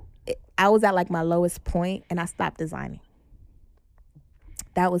 I was at like my lowest point, and I stopped designing.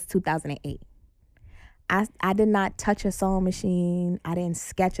 That was 2008. I did not touch a sewing machine. I didn't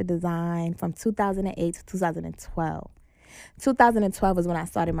sketch a design from 2008 to 2012. 2012 is when I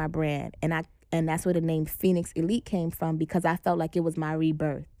started my brand, and that's where the name Phoenix Elite came from, because I felt like it was my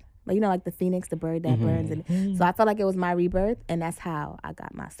rebirth. Like, you know, like the phoenix, the bird that burns, and so I felt like it was my rebirth, and that's how I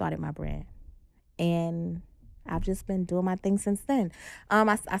started my brand. And I've just been doing my thing since then.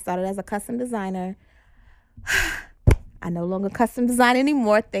 I started as a custom designer. I no longer custom design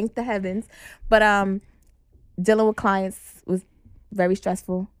anymore, thank the heavens. But dealing with clients was very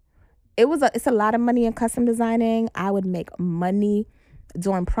stressful. It's a lot of money in custom designing. I would make money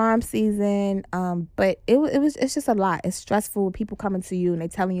during prom season, but it's just a lot. It's stressful with people coming to you and they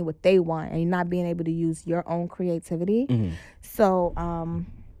telling you what they want, and you're not being able to use your own creativity. So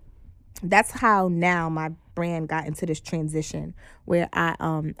that's how now my brand got into this transition where I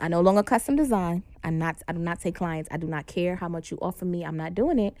no longer custom design. I do not take clients. I do not care how much you offer me. I'm not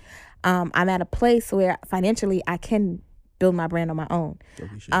doing it. I'm at a place where financially I can build my brand on my own.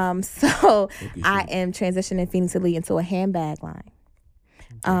 So I am transitioning Phoenix Elite into a handbag line.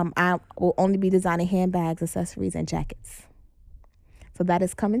 I will only be designing handbags, accessories, and jackets. So that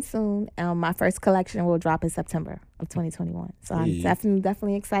is coming soon. My first collection will drop in September of 2021. So I'm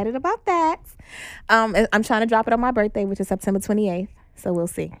definitely excited about that. I'm trying to drop it on my birthday, which is September 28th. So we'll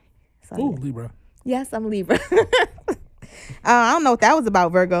see. So, Ooh, Libra. Yes, I'm Libra. I don't know what that was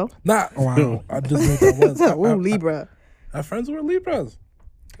about, Virgo. Nah, wow. I just knew what that was. Ooh, Libra. I have friends who are Libras.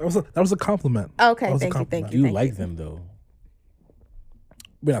 That was a compliment. Okay, thank you. You like them though.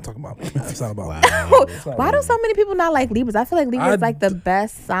 We're not talking about that's not about Why do so many people not like Libras? I feel like Libra is like the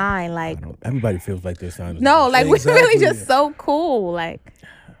best sign. Like everybody feels like their sign is no, the like Exactly. we're really just so cool. Like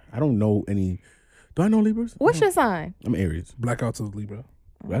I don't know any. Do I know Libras? what's your sign? I'm Aries. Blackouts of Libra.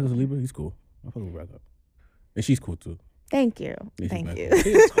 Black is a Libra. He's cool. I fuck with Black out. And she's cool too. Thank you. Yeah, Thank she's you. black.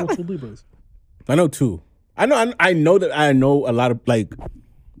 Hey, it's cultural Libras. I know two. I know that I know a lot of, like,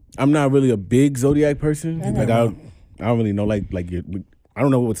 I'm not really a big zodiac person. Like I don't really know like I don't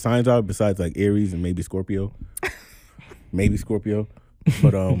know what signs are besides like Aries and maybe Scorpio. Maybe Scorpio.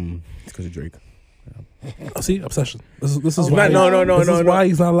 But it's because of Drake. See, obsession. This is No, why. no. This is why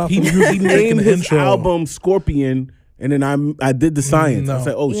he's not allowed to use He Drake in named the his intro. album Scorpion, and then I did the science. I was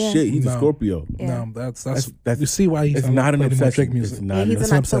like, oh Yeah. shit, he's a No. Scorpio. Yeah. No, that's That's you see why he's It's not an playing more obsession. Drake music. It's not Yeah, an he's It's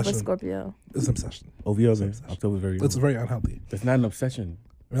an an October obsession. Scorpio. It's an obsession. OVO, man. October's very. It's very unhealthy. That's not an obsession.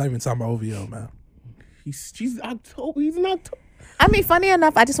 We're not even talking about OVO, man. She's October. He's in October. I mean, funny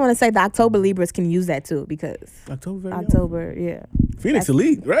enough, I just want to say the October Libras can use that too, because October. yeah. Phoenix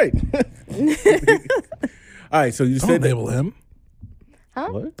Elite, right? All right, so you Don't said that. enable him.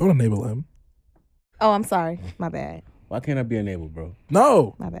 What? Don't enable him. Oh, I'm sorry. My bad. Why can't I be enabled, bro?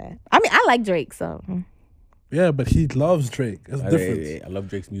 No. My bad. I mean, I like Drake, so. Yeah, but he loves Drake. It's different. I love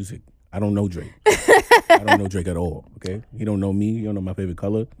Drake's music. I don't know Drake. I don't know Drake at all. Okay, he don't know me. He don't know my favorite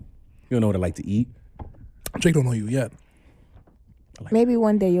color. He don't know what I like to eat. Drake don't know you yet. Maybe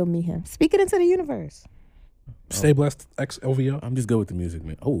one day you'll meet him. Speak it into the universe. Stay blessed, ex OVO. I'm just good with the music,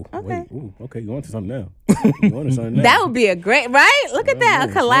 man. Oh, Okay. wait. Ooh, okay, you on to something now. You on to something now. That would be a great, right? Look at that,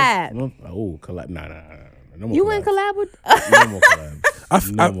 a collab. Oh, collab. Nah. No more You collabs. wouldn't collab with? No more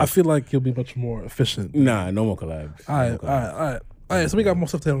collabs. I feel like you'll be much more efficient. Nah, no more collabs. All right. So we got more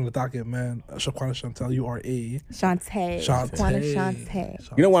stuff to on the docket, man. Shaquanna Shontae, you are a Shontae. Shontae.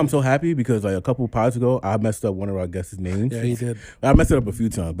 Shontae. You know why I'm so happy? Because like a couple pods ago, I messed up one of our guests' names. Yeah, he did. I messed it up a few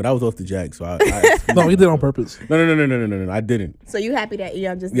times, but I was off the jack, so I No, he did on purpose. No, I didn't. So you happy that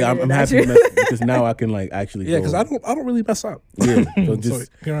Eon just did Yeah, it? I'm not happy you? because now I can like actually. Yeah, go. because I don't really mess up. Yeah, so So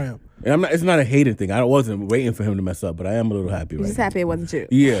just here I am. and I'm not. It's not a hating thing. I wasn't waiting for him to mess up, but I am a little happy You're right just now. happy it wasn't you.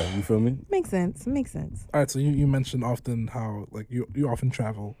 Yeah, you feel me? Makes sense. All right, so you mentioned often how like you often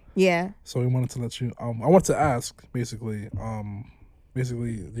travel. Yeah. So we wanted to let you. I wanted to ask basically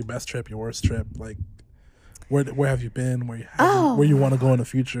your best trip, your worst trip, like where have you been, where you want to go in the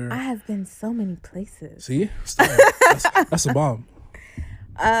future. I have been so many places. See, that's a bomb.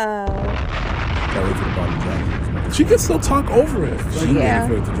 Gotta wait for the bottom drop. She can still talk over it. She Like, Yeah.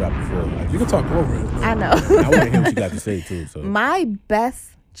 waited for it to drop before. Like, you can talk over it. I know. I want to hear what she got to say too. So My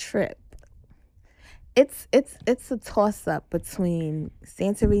best trip. It's a toss up between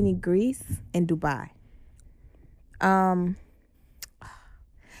Santorini, Greece, and Dubai.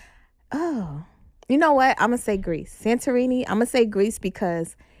 You know what? I'm gonna say Greece. Santorini. I'm gonna say Greece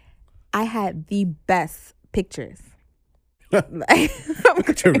because I had the best pictures.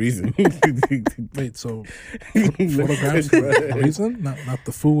 what's your reason? Wait, so photographs the reason? Not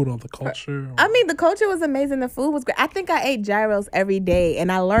the food or the culture? Or... I mean, the culture was amazing. The food was great. I think I ate gyros every day,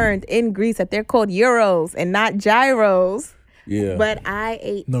 and I learned in Greece that they're called euros and not gyros. Yeah. But I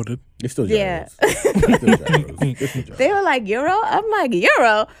ate. Noted. It's still Yeah. gyros. It's still gyros. It's still gyros. They were like Euro. I'm like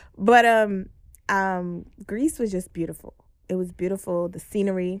Euro. But Greece was just beautiful. It was beautiful. The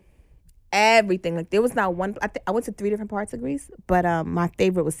scenery, everything. Like there was not one. I went to 3 different parts of Greece, but my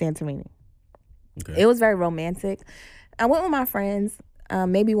favorite was Santorini. Okay. It was very romantic. I went with my friends.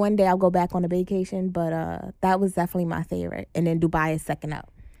 Maybe one day I'll go back on a vacation, but that was definitely my favorite. And then Dubai is second out.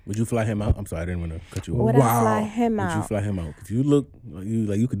 Would you fly him out? I'm sorry, I didn't want to cut you off. Would I fly him Would you out? fly him out? If you look,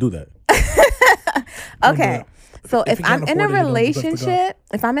 you could do that. Okay. So If if you I'm can't in a afford it, you don't have to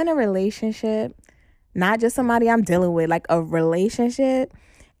go. relationship, not just somebody I'm dealing with, like a relationship,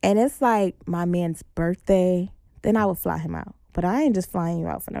 and it's like my man's birthday, then I would fly him out. But I ain't just flying you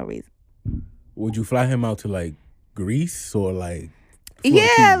out for no reason. Would you fly him out to like Greece or like? Yeah,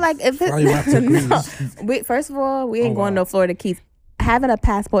 Keys? like if Fly you out to it, first of all, we ain't going wow. to Florida Keys. Having a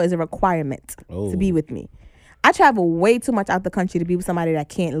passport is a requirement to be Oh. with me. I travel way too much out the country to be with somebody that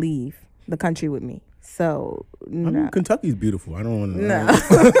can't leave the country with me. So I mean, no. Kentucky's beautiful. I don't want to. No.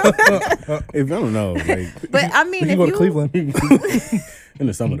 If I don't know, like But I mean, You if can go to you Cleveland. in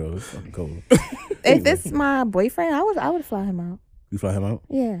the summer though, it's fucking cold. if it's my boyfriend, I would fly him out. You fly him out?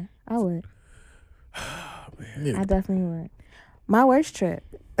 Yeah, I would. Yeah. I definitely would. My worst trip.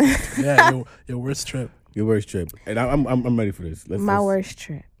 Yeah, your worst trip. Your worst trip, and I'm ready for this. My worst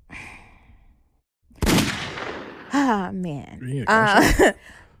trip. Ah man. You need a car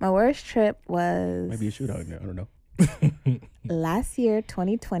My worst trip was Might be a shootout in there. I don't know. last year,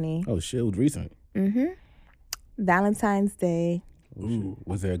 2020. Oh shit, it was recent. Valentine's Day. Oh, shit.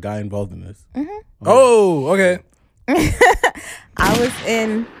 Was there a guy involved in this? Oh, okay. I was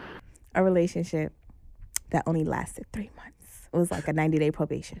in a relationship that only lasted 3 months. It was like a 90-day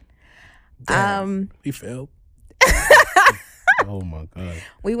probation. Damn. He failed. Oh my god,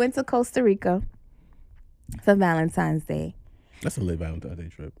 We went to Costa Rica for Valentine's Day. that's a lit Valentine's Day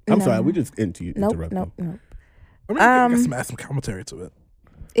trip. I'm sorry, we just Nope. interrupted. I mean, I mean, add some commentary to it.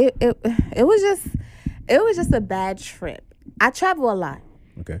 It was just a bad trip. I travel a lot.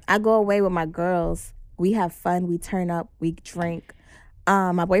 Okay. I go away with my girls. We have fun. We turn up. We drink.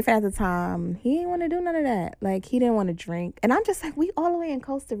 My boyfriend at the time, he didn't want to do none of that. Like, he didn't want to drink. And I'm just like, we all the way in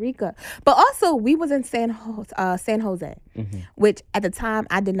Costa Rica. But also, we was in San Jose, which at the time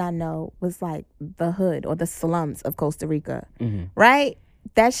I did not know was like the hood or the slums of Costa Rica, right?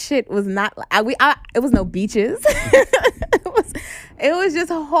 That shit was not. It was no beaches. it was just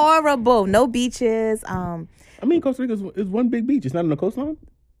horrible. No beaches. I mean, Costa Rica is one big beach. It's not on the coastline.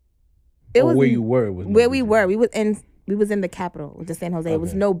 It Or was where you were was no where we beach. were. We was in the capital, which is San Jose. It was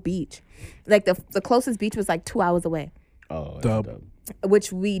Okay. no beach. Like the closest beach was like 2 hours away, Oh, that's Dub. dope.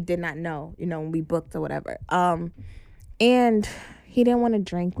 which we did not know, when we booked or whatever. And he didn't want to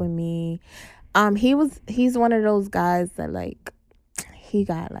drink with me. He's one of those guys that like, he's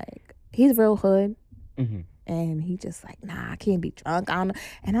real hood. And he just like, nah, I can't be drunk. I don't know.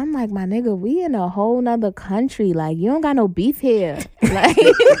 And I'm like, my nigga, we in a whole nother country. Like, you don't got no beef here. Like,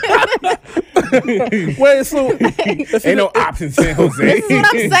 Wait, so Ain't no options, San Jose. this is what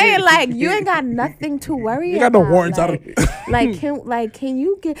I'm saying. Like, you ain't got nothing to worry you about. got no warrants out of Can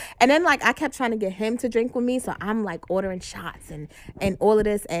you get? And then like I kept trying to get him to drink with me, so I'm like ordering shots and all of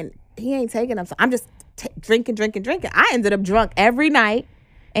this, and he ain't taking them. So I'm just drinking. I ended up drunk every night,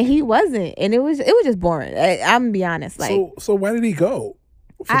 and he wasn't, and it was just boring. I'm gonna be honest. Like, so why did he go?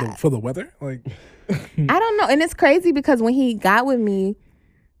 For the weather? Like, I don't know, and it's crazy because when he got with me,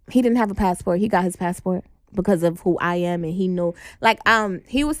 he didn't have a passport. He got his passport because of who I am, and he knew. Like,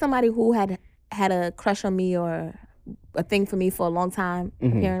 he was somebody who had a crush on me or a thing for me for a long time,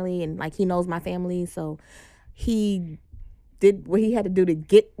 apparently, and like he knows my family, so he did what he had to do to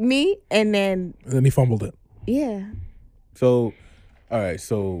get me, and then he fumbled it. yeah. So, all right.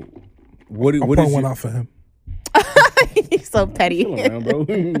 So, what I'll is pour one your, out for him. He's so petty. Come on,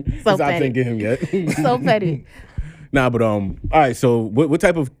 man, bro. So I petty. can't get him yet. So petty. Nah, but all right. So, what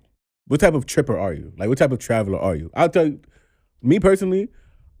type of tripper are you? Like, what type of traveler are you? I'll tell you, me personally,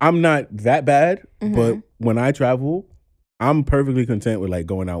 I'm not that bad, but when I travel, I'm perfectly content with like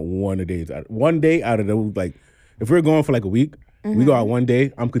going out one day out of those. Like, if we're going for like a week, we go out one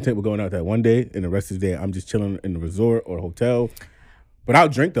day. I'm content with going out that one day, and the rest of the day, I'm just chilling in the resort or hotel. But I'll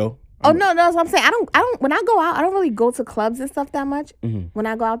drink though. Oh no, that's what I'm saying. I don't. When I go out, I don't really go to clubs and stuff that much. When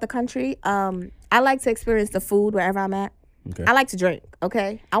I go out the country, I like to experience the food wherever I'm at. Okay. I like to drink.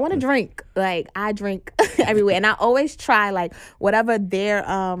 Okay, I want to drink. Like, I drink everywhere, and I always try like whatever their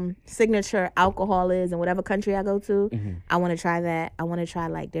signature alcohol is, in whatever country I go to. I want to try that. I want to try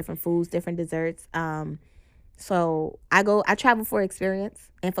like different foods, different desserts. So I travel for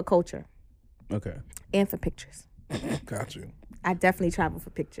experience and for culture Okay. and for pictures. Got you. I definitely travel for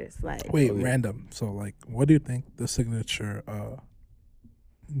pictures. Like, Wait, random. So, like, what do you think the signature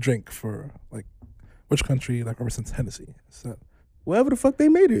drink for, like, which country, like, represents Hennessy? Is that... Wherever the fuck they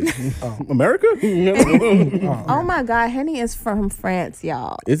made it. America? Oh my God, Henny is from France,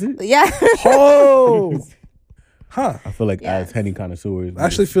 y'all. Is it? Yeah. Oh! Huh. I feel like as Henny connoisseurs.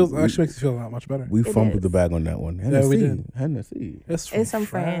 Actually makes me feel a lot much better. We fumbled is. the bag on that one. Yeah, we did. Hennessy. It's from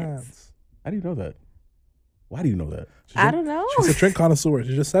France. How do you know that? Why do you know that? I don't know. She's a drink connoisseur.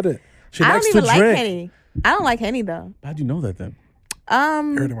 She just said it. She I likes don't even to like drink. Henny. I don't like Henny though. How'd you know that then?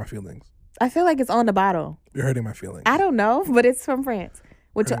 You're hurting my feelings. I feel like it's on the bottle. You're hurting my feelings. I don't know, but it's from France.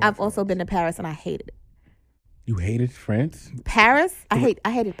 Which I've also been to Paris and I hated it. You hated France? Paris? I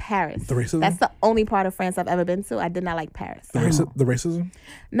hated Paris. The racism? That's the only part of France I've ever been to. I did not like Paris. The racism?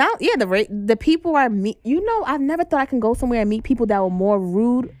 Now, yeah, the people are I've never thought I can go somewhere and meet people that were more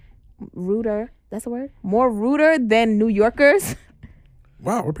ruder. That's a word? More ruder than New Yorkers.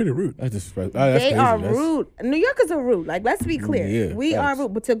 Wow, we're pretty rude. That's disrespectful. That's They crazy. are rude. New Yorkers are rude. Like, let's be clear. Yeah, we facts. are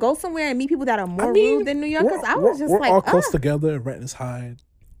rude. But to go somewhere and meet people that are more rude than New Yorkers, I was just we're like, all close together. Rent is high.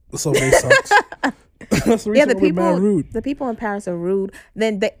 The subway sucks. That's the reason the we're mad rude. the people in Paris are rude.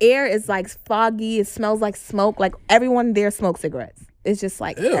 Then the air is like foggy. It smells like smoke. Like everyone there smokes cigarettes. It's just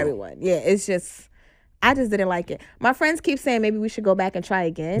like everyone. Yeah, it's just. I just didn't like it. My friends keep saying maybe we should go back and try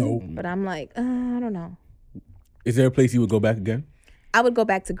again. No. But I'm like, I don't know. Is there a place you would go back again? I would go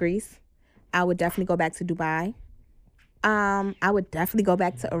back to Greece. I would definitely go back to Dubai. I would definitely go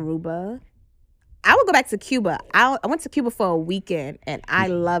back to Aruba. I would go back to Cuba. I went to Cuba for a weekend and I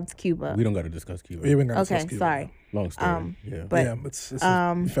loved Cuba. We don't got to discuss Cuba. We even got Okay, sorry. Long story. Yeah. But yeah, it's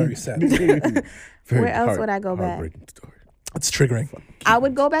very sad. where else would I go back? Heartbreaking story. It's triggering. I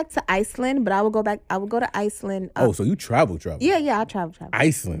would go back to Iceland, but I would go to Iceland. Oh, so you travel. Yeah, I travel.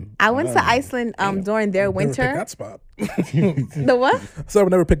 Iceland. I went to Iceland during their Never picked winter. that spot. The what? So I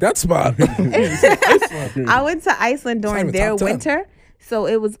would never pick that spot. I went to Iceland during even their top 10. winter. So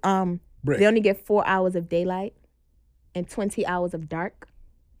it was Break. they only get 4 hours of daylight and 20 hours of dark.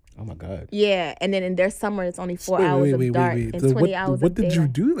 Oh my God. Yeah, and then in their summer it's only 4 Wait, hours wait, of dark and 20 hours What of did daylight. you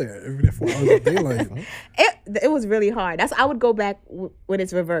do there? Every day 4 hours of daylight. It was really hard. I would go back when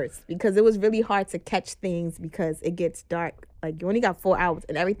it's reversed because it was really hard to catch things because it gets dark. Like you only got 4 hours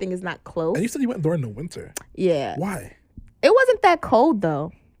and everything is not close. And you said you went during the winter. Yeah. Why? It wasn't that cold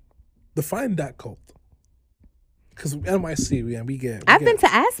though. Define that cold. Because NYC, we get. I've been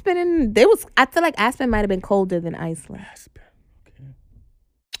to Aspen and I feel like Aspen might have been colder than Iceland. Aspen. Okay.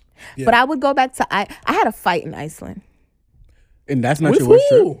 Yeah. But I would go back to I had a fight in Iceland. And that's not With your worst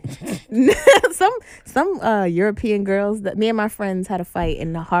who? trip? some European girls that me and my friends had a fight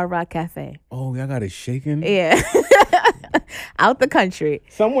in the Hard Rock Cafe. Oh, y'all got it shaking? Yeah. Out the country.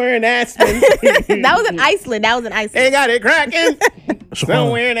 Somewhere in Aspen. That was in Iceland. They got it cracking.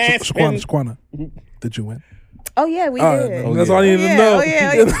 Somewhere in Aspen. Shaquanna, did you win? Oh yeah, we did. Oh, That's yeah. all I needed to know. Oh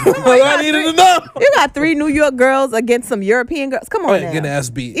yeah. That's all I needed to know. You got 3 New York girls against some European girls. Come on, now. Getting ass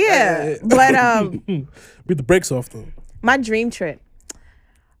beat. Yeah, but Beat the brakes off though. my dream trip.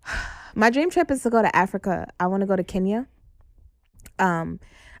 My dream trip is to go to Africa. I want to go to Kenya.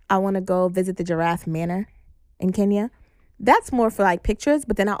 I want to go visit the Giraffe Manor in Kenya. That's more for like pictures,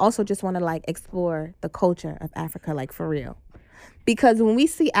 but then I also just want to like explore the culture of Africa, like for real. Because when we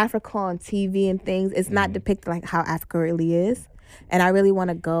see Africa on TV and things, it's not depicted like how Africa really is. And I really want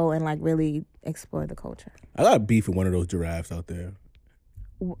to go and like really explore the culture. I got beef with one of those giraffes out there.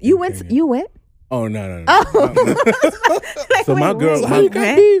 You went? Kenya. You went? Oh, no. Like, So my wait, girl, what? my-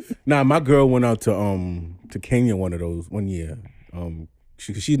 You went? my girl went out to Kenya one of those one year.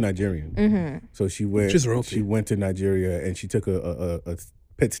 She's Nigerian, Mm-hmm. so she went. She's royalty. She went to Nigeria and she took a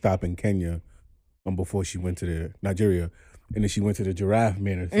pit stop in Kenya, before she went to Nigeria, and then she went to the Giraffe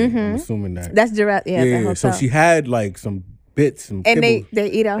Manor. Thing. I'm assuming that. That's Giraffe. Yeah, that hotel. So she had like some bits and and kibbles.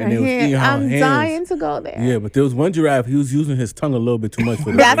 they eat out her and they was hand. eating out her I'm hands. dying to go there. Yeah, but there was one giraffe. He was using his tongue a little bit too much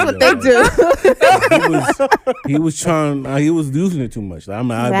for the That's what they do. He was trying. He was using it too much. Like, I'm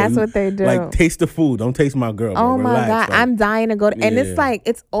like, That's what they do. Like, taste the food. Don't taste my girl. Oh bro. my Relax. God, Like, I'm dying to go. And Yeah. it's like,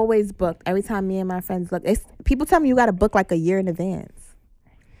 it's always booked. Every time me and my friends look, people tell me you got to book like a year in advance.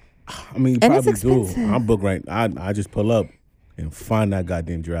 I mean, you And it's probably do. expensive. I'm booked right. I just pull up and find that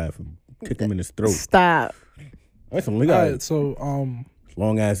goddamn giraffe and kick him in his throat. Stop. That's some All right, so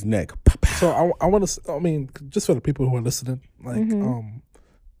long ass neck. So I want to. I mean, just for the people who are listening, like,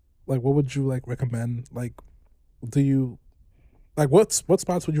 like, what would you like recommend? Like, do you like what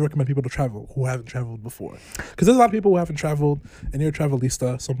spots would you recommend people to travel who haven't traveled before? Because there's a lot of people who haven't traveled, and you're a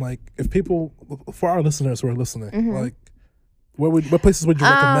Travelista. So I'm like, if people, for our listeners who are listening, like, what places would you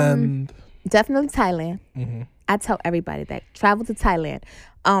recommend? Definitely Thailand. Mm-hmm. I tell everybody that travel to Thailand.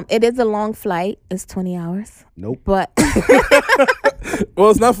 It is a long flight. It's 20 hours. Nope. But Well,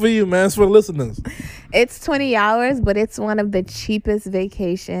 it's not for you, man. It's for the listeners. it's 20 hours, but it's one of the cheapest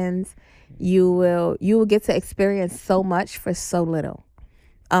vacations. You will get to experience so much for so little.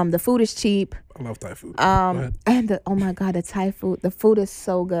 The food is cheap. I love Thai food. Go ahead. And oh my God, the Thai food. The food is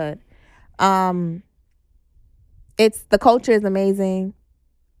so good. The culture is amazing.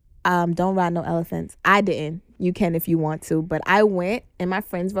 Don't ride no elephants. I didn't. You can if you want to, but I went and my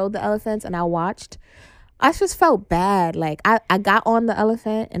friends rode the elephants and I watched. I just felt bad. Like I got on the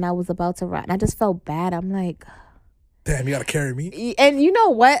elephant and I was about to ride and I just felt bad. I'm like, damn, you gotta carry me. and you know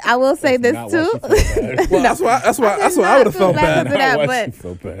what? I will say this too. Well, that's why I would have felt bad.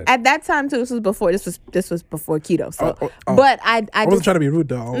 But at that time too, this was before keto. So, Oh. but I wasn't trying to be rude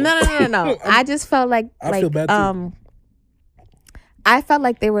though. No. I just felt like I feel bad too. I felt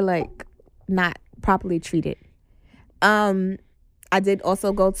like they were like not properly treated. I did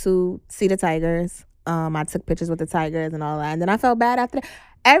also go to see the tigers. I took pictures with the tigers and all that, and then I felt bad after that.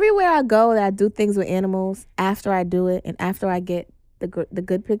 Everywhere I go that I do things with animals, after I do it and after I get the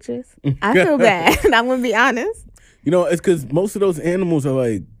good pictures, I feel bad. I'm gonna be honest. You know, it's because most of those animals are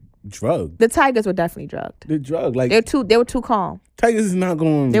like drugged. The tigers were definitely drugged. They're drugged. Like They were too calm. tigers is not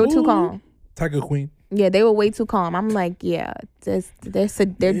going. They were too calm. Tiger Queen. Yeah, they were way too calm. I'm like, yeah, they're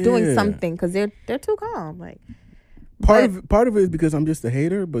doing something because they're too calm. Like part of it is because I'm just a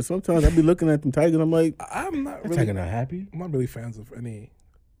hater, but sometimes I be looking at them tigers. I'm like, I'm not that really. tiger not happy. I'm not really fans of any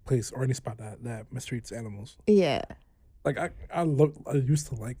place or any spot that mistreats animals. Yeah. Like I used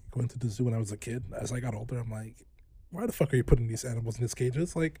to like going to the zoo when I was a kid. As I got older, I'm like, why the fuck are you putting these animals in these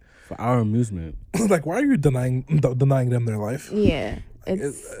cages? Like For our amusement. like why are you denying them their life? Yeah.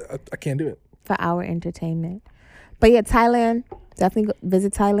 I can't do it. For our entertainment. But yeah, Thailand, definitely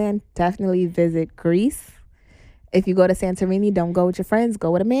visit Thailand. Definitely visit Greece. If you go to Santorini, don't go with your friends.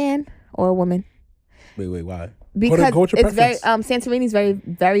 Go with a man or a woman. Wait, why? Because go with your it's very preference. Santorini's very,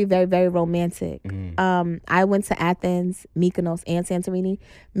 very, very, very romantic. I went to Athens, Mykonos, and Santorini.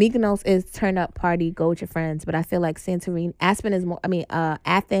 Mykonos is turn up party, go with your friends. But I feel like Athens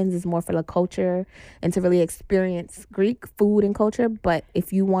is more for the culture and to really experience Greek food and culture. But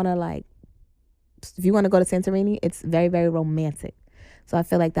if you want to go to Santorini, it's very, very romantic. So I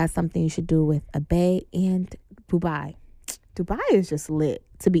feel like that's something you should do with a Bae and Dubai. Dubai is just lit.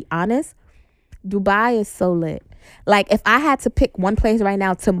 To be honest, Dubai is so lit. Like if I had to pick one place right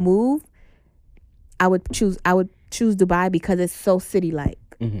now to move, I would choose Dubai because it's so city like.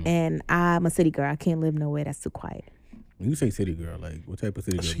 And I'm a city girl. I can't live nowhere that's too quiet. When you say city girl, like what type of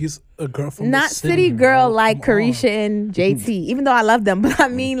city girl? She's a girl from Not the city girl bro. like Come on. Carisha and JT, even though I love them. But I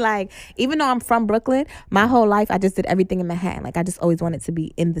mean, like, even though I'm from Brooklyn, my whole life I just did everything in Manhattan. Like, I just always wanted to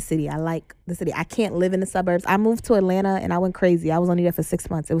be in the city. I like the city. I can't live in the suburbs. I moved to Atlanta and I went crazy. I was only there for 6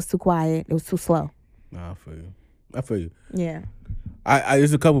 months. It was too quiet. It was too slow. Nah, I feel you. Yeah. I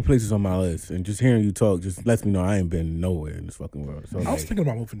there's a couple places on my list, and just hearing you talk just lets me know I ain't been nowhere in this fucking world. So I was like, thinking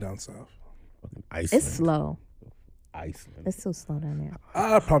about moving down south. fucking Iceland. It's slow. Iceland. It's so slow down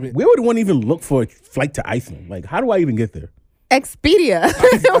there. Probably. Where would one even look for a flight to Iceland? Like, how do I even get there? Expedia.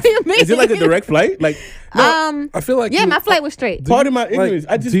 What do you mean? Is it like a direct flight? Like, I feel like Yeah, my flight was straight. pardon my ignorance.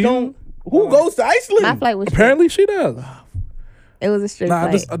 I just don't. Who goes to Iceland? My flight was straight. Apparently she does. It was a straight Nah,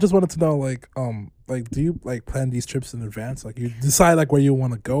 flight. I just wanted to know, like, do you like plan these trips in advance? Like, you decide like where you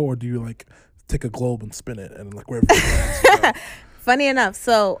want to go, or do you like take a globe and spin it and like wherever? Funny enough,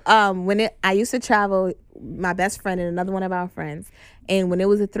 so I used to travel, my best friend and another one of our friends, and when it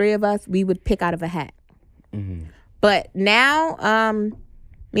was the three of us, we would pick out of a hat. But now,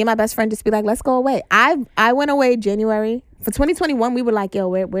 me and my best friend just be like, let's go away. I went away January. For 2021, we were like, yo,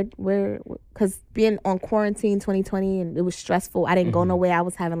 we're because being on quarantine 2020 and it was stressful. I didn't go nowhere. I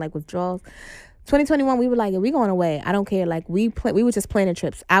was having like withdrawals. 2021, we were like, we going away. I don't care. Like we were just planning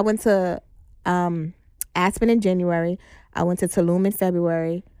trips. I went to Aspen in January. I went to Tulum in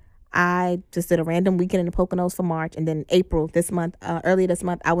February. I just did a random weekend in the Poconos for March, and then April earlier this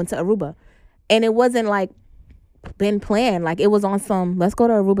month, I went to Aruba, and it wasn't like been planned. Like it was on some, let's go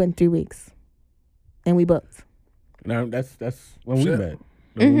to Aruba in 3 weeks, and we booked. Now that's when we met.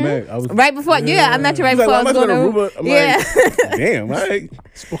 When we met, I was Right before, I met you right He's before like, I was going to Aruba. I'm Yeah, like, damn, all right.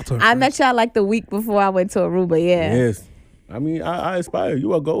 I met y'all like the week before I went to Aruba. Yeah. Yes. I mean, I aspire.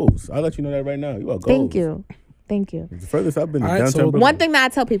 You are goals. I'll let you know that right now. You are goals. Thank you. The furthest I've been to All right, downtown so Brooklyn. One thing that I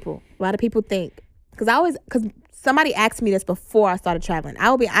tell people, a lot of people think, because somebody asked me this before I started traveling.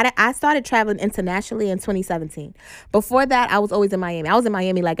 I started traveling internationally in 2017. Before that, I was always in Miami. I was in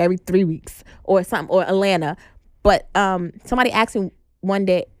Miami like every 3 weeks or something, or Atlanta. But somebody asked me one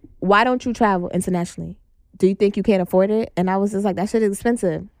day, why don't you travel internationally? Do you think you can't afford it? And I was just like, that shit is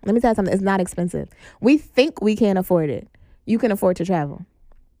expensive. Let me tell you something. It's not expensive. We think we can't afford it. You can afford to travel.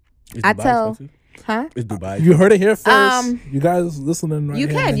 Is Dubai expensive? Huh? Is Dubai? You heard it here first. You guys listening right you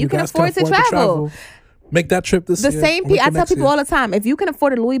here. can. You can afford to travel. Make that trip this year. The same people. I tell people all the time, if you can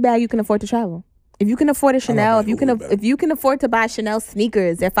afford a Louis bag, you can afford to travel. If you can afford a Chanel, if you can afford to buy Chanel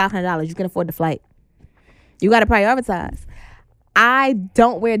sneakers, they're $500. You can afford the flight. You got to prioritize. I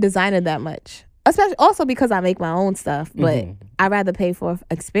don't wear designer that much, especially also because I make my own stuff. But I rather pay for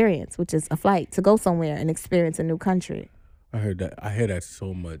experience, which is a flight to go somewhere and experience a new country. I heard that. I hear that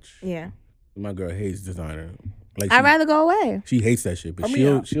so much. Yeah. My girl hates designer. Like I'd rather go away. She hates that shit, but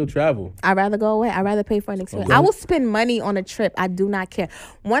she'll travel. I'd rather go away. I'd rather pay for an experience. I will spend money on a trip. I do not care.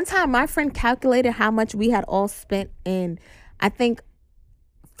 One time, my friend calculated how much we had all spent in, I think,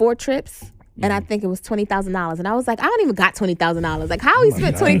 4 trips. And I think it was $20,000. And I was like, I don't even got $20,000. Like, how we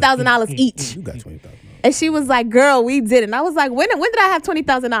spent $20,000 each? You got $20,000. And she was like, girl, we did it. And I was like, when did I have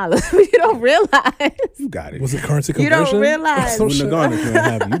 $20,000? You don't realize. You got it. Was it currency conversion? You don't realize. When the garnish, you don't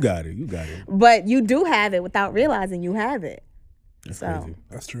have it. You got it. You got it. But you do have it without realizing you have it. That's so crazy.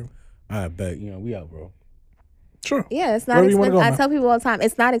 That's true. I bet. We out, bro. Sure. Yeah, it's not expensive. I tell people all the time,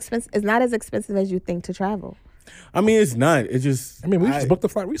 it's not expensive. It's not as expensive as you think to travel. I mean, it's not. It's just. We just booked the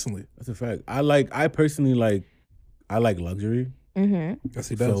flight recently. That's a fact. I personally like luxury. Mm-hmm. Yes,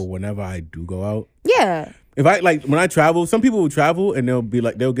 he does. So whenever I do go out, yeah. If I when I travel, some people will travel and they'll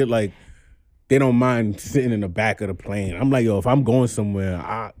get like, they don't mind sitting in the back of the plane. I'm like, yo, if I'm going somewhere,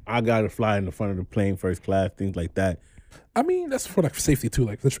 I gotta fly in the front of the plane, first class, things like that. I mean, that's for like safety too.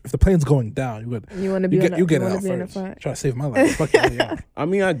 Like if the plane's going down, you want to get out first. Try to save my life. Fuck yeah. I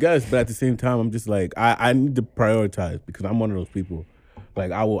mean, I guess, but at the same time, I'm just like, I need to prioritize because I'm one of those people.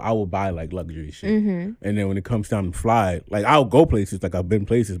 Like I will buy like luxury shit, and then when it comes time to fly, like I'll go places, like I've been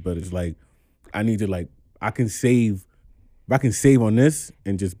places, but it's like I need to like I can save. If I can save on this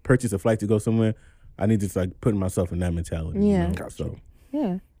and just purchase a flight to go somewhere, I need to like put myself in that mentality. Yeah. You know? So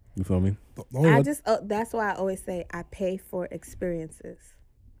yeah. You feel me? That's why I always say I pay for experiences.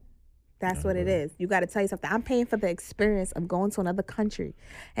 That's what it is. You got to tell you something. I'm paying for the experience of going to another country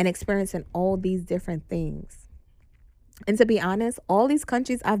and experiencing all these different things. And to be honest, all these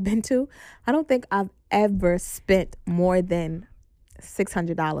countries I've been to, I don't think I've ever spent more than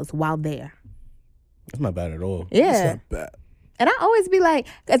 $600 while there. That's not bad at all. Yeah. That's not bad. And I always be like,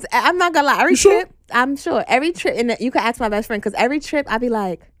 cause I'm not gonna lie, every trip, I'm sure, every trip, and you can ask my best friend, because every trip I be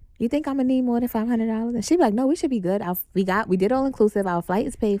like, you think I'm gonna need more than $500? And she be like, no, we should be good. We did all inclusive. Our flight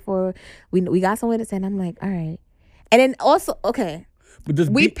is paid for. We got somewhere to stay. And I'm like, all right. And then also, okay, but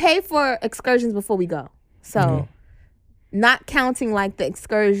we pay for excursions before we go. So not counting like the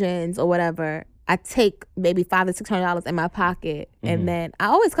excursions or whatever, I take maybe $500 to $600 in my pocket, and then I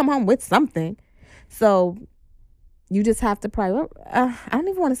always come home with something. So you just have to I don't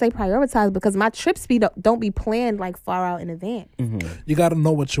even want to say prioritize, because my trips don't be planned like far out in advance. You got to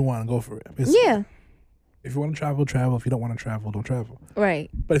know what you want and go for it. Yeah. If you want to travel, travel. If you don't want to travel, don't travel. Right.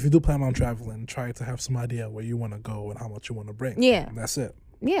 But if you do plan on traveling, try to have some idea where you want to go and how much you want to bring. Yeah. And that's it.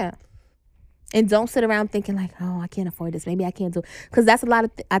 Yeah. And don't sit around thinking like, oh, I can't afford this. Maybe I can't do it. Because that's a lot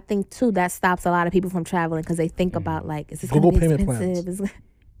of, I think too, that stops a lot of people from traveling, because they think about like, is this going to be expensive?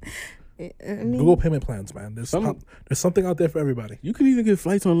 Google payment plans, man. There's something out there for everybody. You can even get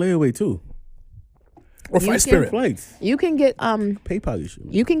flights on layaway too, or Flight Spirit flights. You can get PayPal shit.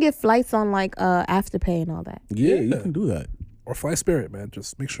 You can get flights on like Afterpay and all that. Yeah, you can do that. Or Fly Spirit, man.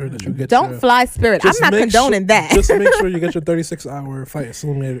 Just make sure that you get. Don't fly Spirit. I'm not condoning that. Just make sure you get your 36-hour flight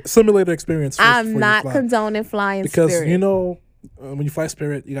simulator experience. I'm not condoning flying because Spirit. You know. When you fly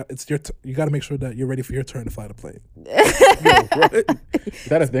Spirit, you got to make sure that you're ready for your turn to fly the plane. Yo, is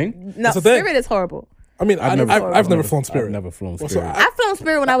that a thing? No, Spirit is horrible. I mean, I've never flown Spirit. I've never flown Spirit. I've flown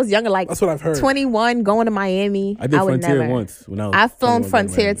Spirit when I was younger, like that's what I've heard. 21, going to Miami. I did Frontier once when I was. I've flown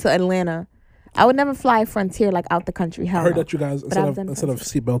Frontier to Atlanta. I would never fly Frontier like out the country. I heard that you guys instead of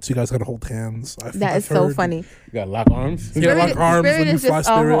seatbelts, you guys got to hold hands. That is so funny. You got to lock arms. You got to lock arms when you fly Spirit. Spirit is just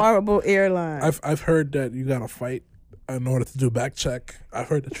a horrible airline. I've heard that you got to fight in order to do back check. I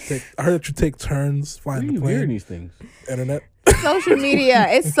heard that you take turns flying the plane. Where are you hearing these things? Internet. Social media.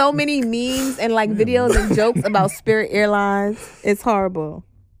 It's so many memes and like videos and jokes about Spirit Airlines. It's horrible.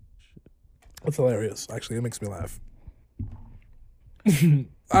 It's hilarious. Actually, it makes me laugh.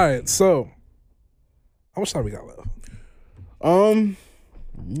 All right, so how much time we got left?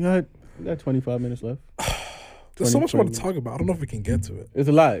 We got 25 minutes left. There's so much more to talk about. I don't know if we can get to it. It's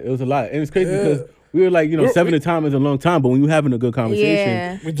a lot. It was a lot. And it's crazy because we were like, 7 at a time is a long time, but when you're having a good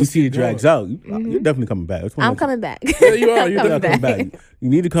conversation, you see it drags out. You're definitely coming back. I'm coming back. Yeah, you are. You're coming definitely back. back. You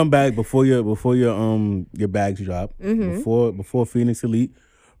need to come back before your bags drop. Before Phoenix Elite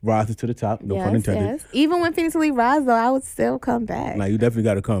rises to the top. No pun intended. Yes. Even when Phoenix Elite rise, though, I would still come back. Like, you definitely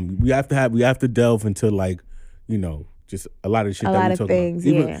got to come. We have to delve into, like, just a lot of shit that we talk things,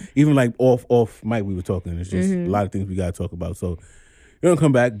 about. Even like off mic we were talking. It's just a lot of things we got to talk about. So you're going to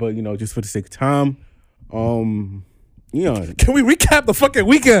come back, but, just for the sake of time, Eon. Can we recap the fucking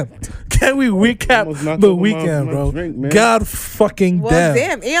weekend? Can we recap the weekend, bro? Drink, God fucking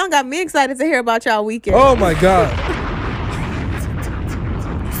damn. Eon got me excited to hear about y'all weekend. Oh my God.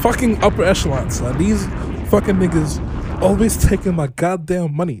 Fucking upper echelon, son. These fucking niggas always taking my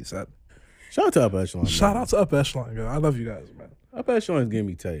goddamn money, son. Shout out to Upper Echelon. Shout out to Upper Echelon, girl. I love you guys, man. Upper Echelon is getting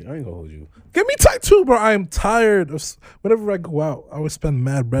me tight. I ain't gonna hold you. Get me tight too, bro. I am tired of. Whenever I go out, I always spend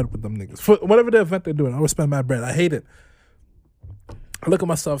mad bread with them niggas. For whatever the event they're doing, I always spend mad bread. I hate it. I look at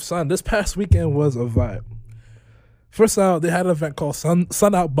myself, son. This past weekend was a vibe. First out, they had an event called Sun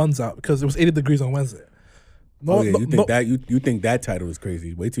Out, Buns Out because it was 80 degrees on Wednesday. You think that title is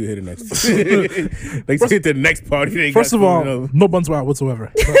crazy? Wait till you hear the next. Like, hit the next party. First of all, no buns were out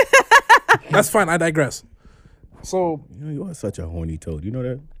whatsoever. That's fine. I digress. So you are such a horny toad. You know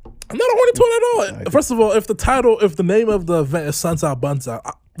that? I'm not a horny toad at all. First of all, if the name of the event is Sun's Out, Buns Out,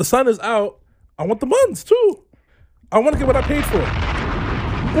 the sun is out. I want the buns too. I want to get what I paid for.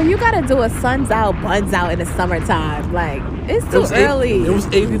 But you gotta do a sun's out, buns out in the summertime. Like, it's too early. It was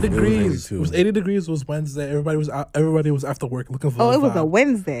 80 degrees. It was 80 degrees. It was Wednesday. Everybody was out. Everybody was after work looking for. Oh, it was a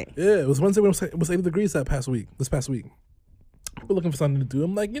Wednesday. Yeah, it was Wednesday. When it was 80 degrees this past week. People looking for something to do.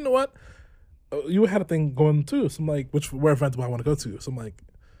 I'm like, you know what? You had a thing going too. So I'm like, where event do I want to go to? So I'm like,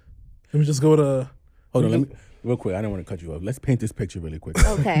 let me just go to. Hold on, real quick. I don't want to cut you off. Let's paint this picture really quick.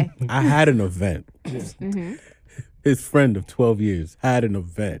 Okay. I had an event. His friend of 12 years had an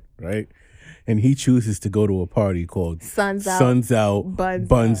event, right? And he chooses to go to a party called Suns Out,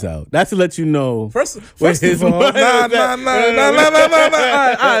 Buns Out. That's to let you know. First of all, nah. All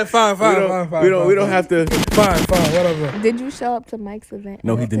right, fine. We don't have to. Fine, whatever. Did you show up to Mike's event?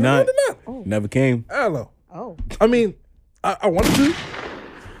 No, he did not. Oh. Never came. Hello. Oh. I mean, I wanted to.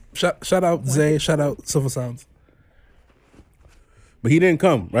 Shout out Zay. Shout out Silver Sounds. But he didn't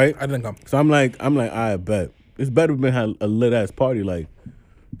come, right? I didn't come. So I'm like, I bet. It's better than have a lit ass party. Like,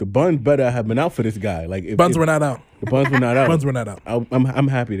 the buns better have been out for this guy. Like, if buns were not out. The buns were not out. Buns were not out. I'm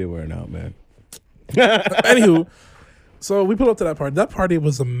happy they weren't out, man. Anywho, so we put up to that party. That party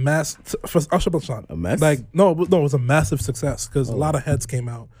was a mess. A mess? Like, no, it was a massive success because a lot of heads came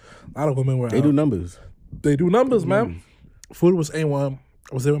out. A lot of women were out. They do numbers. They do numbers, man. Food was A1.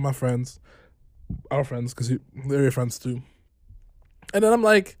 I was there with my friends, our friends, because they're your friends too. And then I'm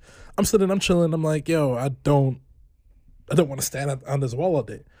like, I'm chilling. I'm like, yo, I don't want to stand on this wall all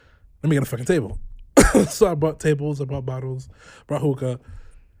day. Let me get a fucking table. So I brought tables, I brought bottles, brought hookah,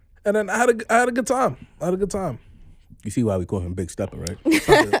 and then I had a good time. You see why we call him Big Stepper, right?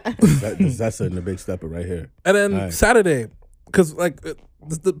 That's the Big Stepper right here. And then Saturday, because like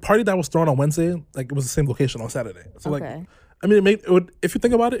the party that was thrown on Wednesday, like it was the same location on Saturday. So like, I mean, it would, if you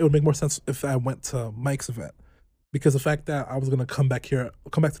think about it, it would make more sense if I went to Mike's event. Because the fact that I was going to come back to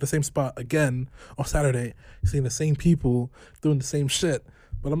the same spot again on Saturday, seeing the same people, doing the same shit.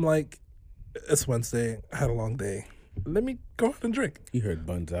 But I'm like, it's Wednesday. I had a long day. Let me go ahead and drink. You heard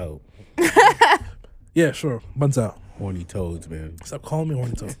Buns Out. Yeah, sure. Buns Out. Horny toads, man. Stop calling me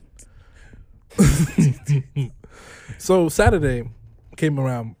horny toad. So Saturday came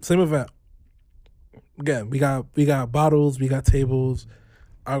around, same event. Again, we got bottles, we got tables.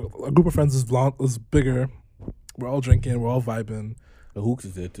 Our group of friends is bigger. We're all drinking. We're all vibing. The Hooks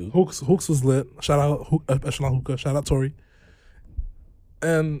is there too. Hooks was lit. Shout out Echelon Hookah. Shout out Tori.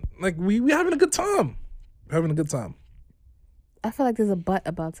 And like we having a good time. I feel like there's a but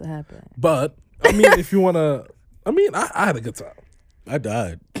about to happen. But I mean, if you wanna, I mean, I had a good time. I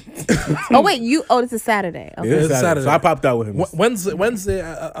died. Oh wait, this is Saturday. Okay. Yeah, it's Saturday. So I popped out with him. Wednesday,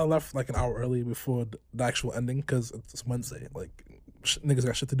 I left like an hour early before the actual ending because it's Wednesday. Like niggas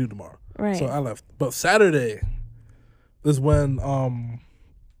got shit to do tomorrow. Right. So I left. But Saturday is when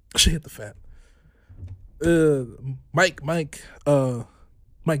shit hit the fan. Mike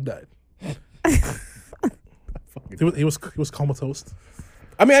died. he was comatose.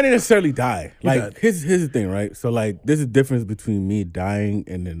 I mean, I didn't necessarily die. Like, here's the thing, right? So, like, there's a difference between me dying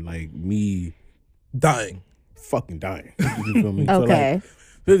and then, like, me dying. Fucking dying. You feel me? Okay. So, like,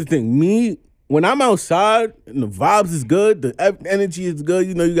 here's the thing. Me, when I'm outside and the vibes is good, the energy is good,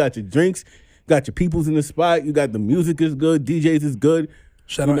 you know, you got your drinks, got your peoples in the spot. You got the music is good. DJs is good.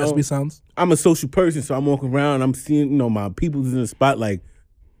 Shout out SB Sounds. I'm a social person, so I'm walking around. I'm seeing, my peoples in the spot. Like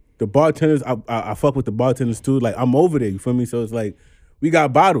the bartenders, I fuck with the bartenders too. Like I'm over there. You feel me? So it's like we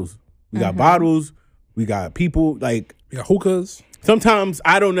got bottles. We got bottles. We got people. Like We got hookahs. sometimes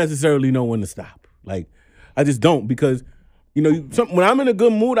I don't necessarily know when to stop. Like I just don't because. When I'm in a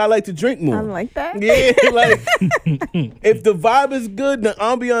good mood, I like to drink more. I'm like that. Yeah, like if the vibe is good, the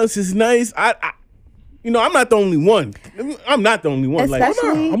ambiance is nice. I'm not the only one. I'm not the only one.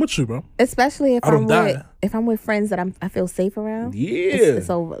 Especially- I'm with you, bro. Especially if I don't die. if I'm with friends that I feel safe around. Yeah, It's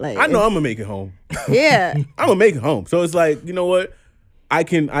over. Like I know I'm gonna make it home. Yeah. I'm gonna make it home. So it's like, you know what? I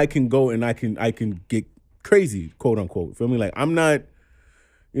can go and I can get crazy, quote unquote. Feel me? Like I'm not.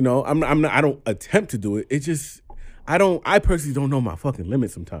 I don't attempt to do it. It's just. I personally don't know my fucking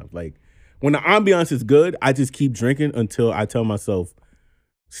limits sometimes. Like, when the ambiance is good, I just keep drinking until I tell myself,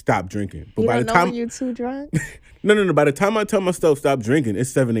 stop drinking. But You by don't the know time when you're too drunk? No. By the time I tell myself stop drinking,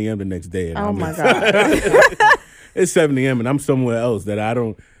 it's 7 a.m. the next day. And Oh, I'm my like- God. It's 7 a.m. and I'm somewhere else that I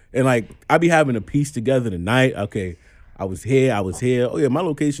don't. And like, I be having a piece together tonight. Okay, I was here. Oh, yeah, my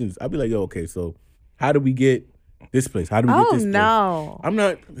locations. I be like, yo, okay, so how do we get this place? How do we get Oh, this place? no. I'm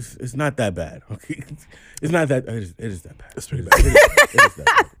not. It's not that bad. Okay, it's not that. It is that bad. It's pretty bad. It is that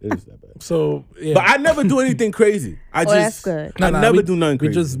bad. It is that bad. So yeah, But I never do anything crazy. I just. that's good. I never do nothing We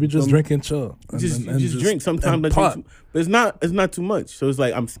crazy. just drink and chill. You just drink. Sometimes and I pot. drink, but it's not too much. So it's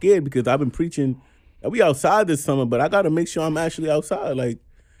like I'm scared because I've been preaching. We outside this summer, but I got to make sure I'm actually outside. Like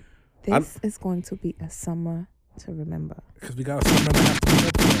This is going to be a summer to remember. Because we got a summer and a half to make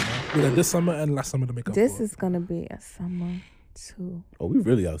up for, man. We got this summer and last summer to make up This for. is going to be a summer to. oh, we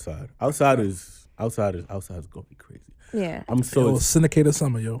really outside. Outside is gonna be crazy. Yeah. I'm so Yo, syndicated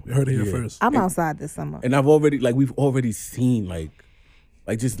summer, yo. You heard it here Yeah. first. I'm outside this summer. and we've already seen like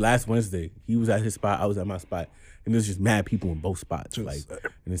just last Wednesday he was at his spot, I was at my spot, and there's just mad people in both spots. And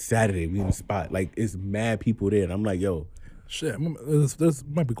then Saturday we in the spot, like it's mad people there, and I'm like, yo, Shit, this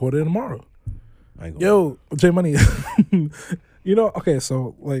might be quarter tomorrow. I ain't gonna Yo, J Money. Okay,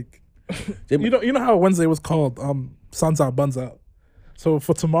 so like, you know how Wednesday was called Suns Out, Buns Out. So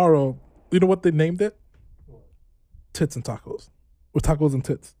for tomorrow, you know what they named it? Tits and tacos. With tacos and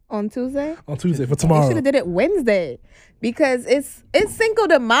tits. On Tuesday? On Tuesday for You tomorrow. should have did it Wednesday because it's Cinco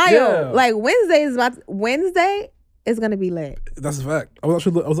de Mayo. Yeah. Like Wednesday is gonna be lit. That's a fact. I was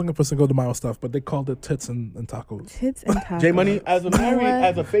looking for Cinco de Mayo stuff, but they called it tits and tacos. Tits and tacos. J Money, as a You know what?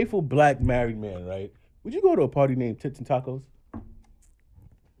 as a faithful black married man, right? Would you go to a party named Tits and Tacos?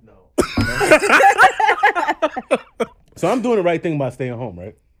 No. So I'm doing the right thing by staying home,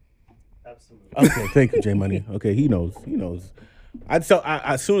 right? Absolutely. Okay, thank you, J Money. Okay, he knows. As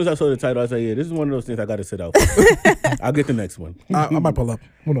soon as I saw the title, I said, yeah, this is one of those things I got to sit out for. I'll get the next one. I might pull up.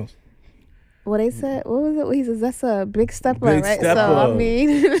 Who knows? What they said? What was it? He says that's a big stepper, Big right? stepper. So I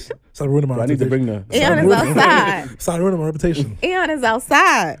mean, Start ruining my Do I need to reputation. bring the... Eon is outside. Start ruining my reputation. Eon is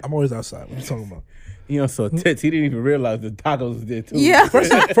outside. I'm always outside. What are you talking about? Eon saw tits. He didn't even realize the tacos was there, too. Yeah.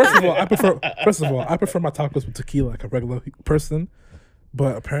 First of all, I prefer my tacos with tequila like a regular person,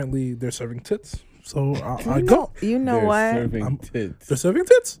 but apparently they're serving tits, so I go. You know They're what? serving tits. They're serving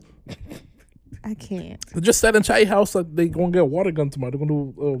tits. I can't. They just said in Chai House that they gonna get a water gun tomorrow. They're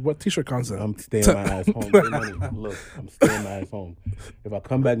gonna do a wet t-shirt concert. I'm staying my ass home. J Money, look, I'm staying my ass home. If I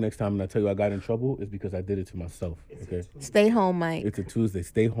come back next time and I tell you I got in trouble, it's because I did it to myself, okay? Stay home, Mike. It's a Tuesday.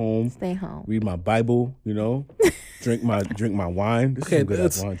 Stay home. Stay home. Read my Bible, drink my wine. This is some good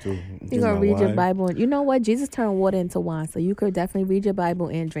ass wine too. You're gonna read your Bible. You know what? Jesus turned water into wine, so you could definitely read your Bible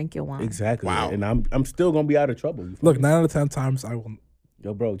and drink your wine. Exactly. Wow. And I'm still gonna be out of trouble. You feel Look, me? 9 out of 10 times I will.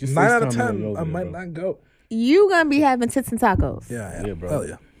 Yo, bro, just 9 out of FaceTime me 10, when you're over I there, might bro. not go. You gonna be having tits and tacos. Yeah, Yeah, bro. Hell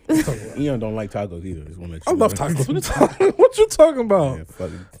yeah. Eon don't like tacos either. Just wanna let you I know. love tacos. What you talking about? Yeah, fuck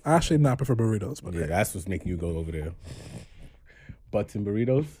it. I actually not prefer burritos, but Yeah, that's what's making you go over there. Butts and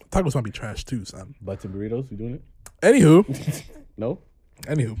burritos. tacos might be trash too, son. Butts and burritos. You doing it? Anywho, No.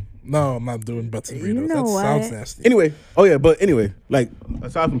 no, I'm not doing butts and You burritos. know That what? sounds nasty. Anyway, like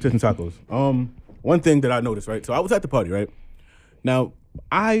aside from tits and tacos, one thing that I noticed, right? So I was at the party, right? Now,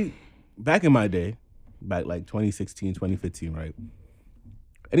 back in my day, back like 2016, 2015, right?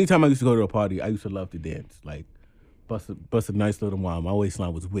 Anytime I used to go to a party, I used to love to dance, like bust a nice little wine. My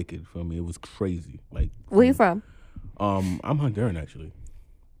waistline was wicked for me. It was crazy. Like, Where you from? I'm Honduran actually.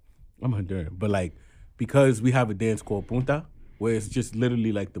 I'm Honduran, but like because we have a dance called punta, where it's just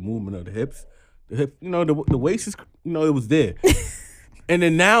literally like the movement of the hips. The hip, the waist is, it was there. And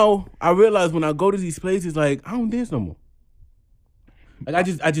then now I realize when I go to these places, like I don't dance no more. Like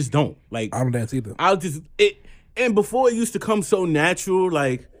I just don't. Like I don't dance either. and before it used to come so natural,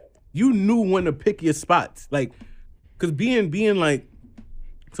 like you knew when to pick your spots. Like, cause being like,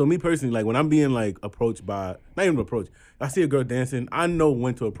 so me personally, like when I'm being like approached by, not even approached, I see a girl dancing, I know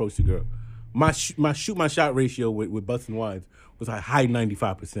when to approach the girl. My shoot my shot ratio with busting wines was like high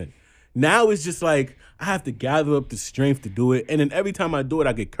 95%. Now it's just like I have to gather up the strength to do it, and then every time I do it,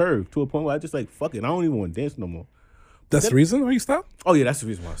 I get curved to a point where I just like fuck it. I don't even want to dance no more. That's the reason why you stopped? Oh yeah, that's the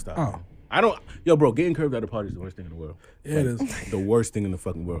reason why I stopped. Oh. I don't, yo, bro, getting curved at a party is the worst thing in the world. Yeah, it is. The worst thing in the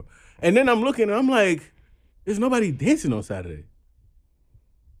fucking world. And then I'm looking and I'm like, there's nobody dancing on Saturday.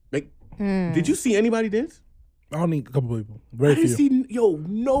 Like, did you see anybody dance? I only a couple people. I Very didn't few. see, yo,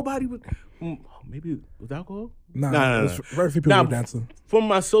 nobody was, maybe with alcohol? Nah, there's very few people were dancing. From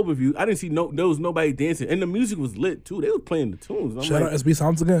my sober view, I didn't see there was nobody dancing. And the music was lit too. They was playing the tunes. I'm Shout like, out SB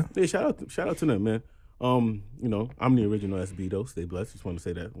Sounds again. yeah, shout out to them, man. You know, I'm the original SB though. Stay blessed. Just want to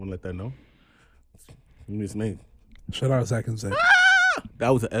say that. Want to let that know. It's me. Shout out Zach and Zach. That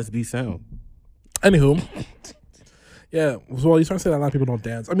was an SB sound. Anywho, yeah. So you're trying to say that a lot of people don't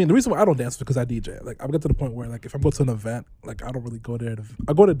dance. I mean, the reason why I don't dance is because I DJ. Like, I get to the point where, like, if I go to an event, like, I don't really go there to.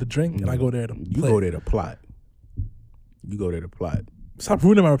 I go there to drink and I go there to play. You go there to plot. You go there to plot. Stop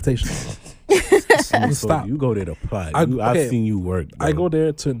ruining my reputation. Stop. You go there to plot. I've seen you work. Bro. I go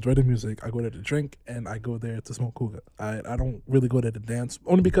there to enjoy the music. I go there to drink, and I go there to smoke hookah. I don't really go there to dance,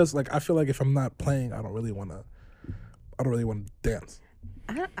 only because like I feel like if I'm not playing, I don't really want to dance.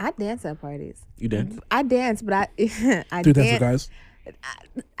 I dance at parties. You dance? I dance, but I Do you dance with guys?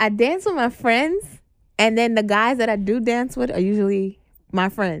 I dance with my friends, and then the guys that I do dance with are usually my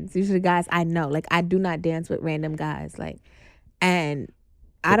friends. Usually guys I know. Like, I do not dance with random guys. Like, and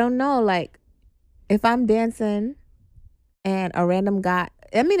I don't know. Like, if I'm dancing and a random guy,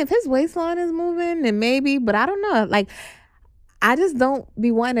 I mean, if his waistline is moving, then maybe. But I don't know. Like, I just don't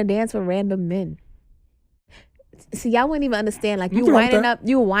be wanting to dance with random men. See, y'all wouldn't even understand. Like, you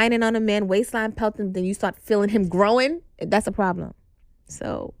whining on a man, waistline pelting, then you start feeling him growing. That's a problem.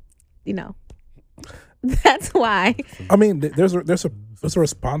 So, you know, that's why. I mean, there's a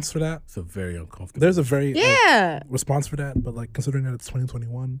response for that. It's a very uncomfortable. There's a very response for that, but like considering that it's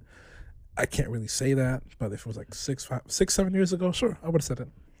 2021, I can't really say that. But if it was like 7 years ago, sure, I would have said it.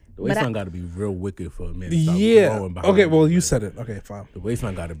 The waistline got to be real wicked for a man to start growing behind Okay, well, you. you said it. Okay, fine. The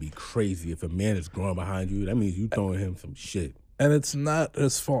waistline got to be crazy. If a man is growing behind you, that means you throwing him some shit. And it's not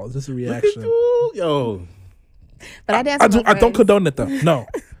his fault. It's just a Look at reaction. you, yo. But I dance with my I don't friends. condone it though. No.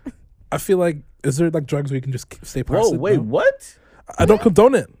 I feel like, is there like drugs where you can just stay Whoa, placid? wait, No? what? I don't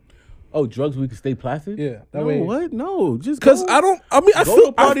condone it. Oh, drugs we can stay placid? Yeah, that No, way. what? No, just Because go. I Go to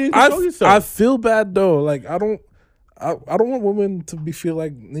a party and control yourself. I feel bad though. Like I don't want women to feel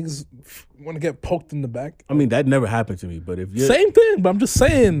like niggas want to get poked in the back. I mean, that never happened to me, but if you're... Same thing, but I'm just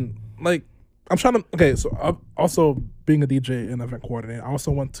saying, like, I'm trying to. Okay, so I'm also being a DJ and event coordinator, I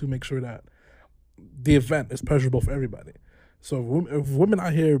also want to make sure that the event is pleasurable for everybody. So if women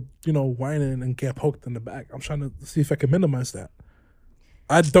out here, you know, whining and get poked in the back, I'm trying to see if I can minimize that.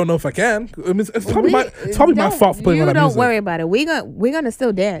 I don't know if I can. I mean, it's probably my fault for putting on that music. Don't worry about it. We're gonna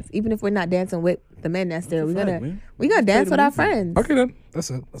still dance, even if we're not dancing with the men that's there. We're gonna dance with our friends. Okay, then that's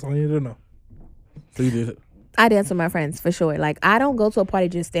it. That's all you need to know. So you did it. I dance with my friends for sure. Like, I don't go to a party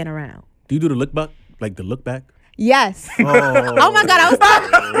just stand around. Do you do the look back? Like the look back? Yes. Oh my God, I was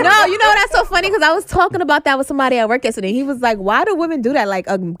talking. No, you know that's so funny because I was talking about that with somebody at work yesterday. He was like, "Why do women do that? Like,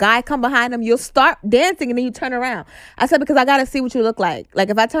 a guy come behind them, you'll start dancing and then you turn around." I said, "Because I gotta see what you look like. Like,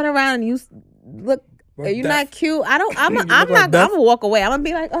 if I turn around and you look, Like you're death. not cute. I'm like gonna walk away. I'm gonna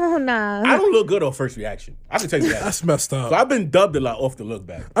be like, oh nah." I don't look good on first reaction. I can tell you that. That's messed up. So I've been dubbed a lot off the look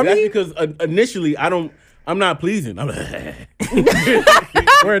back. I That's mean- because initially I'm not pleasing. I'm like,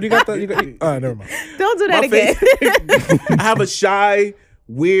 Where you got that? Never mind. Don't do that my again. face. I have a shy,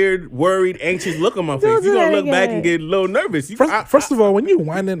 weird, worried, anxious look on my face. Don't You're do gonna that look back again. and get a little nervous. First of all, when you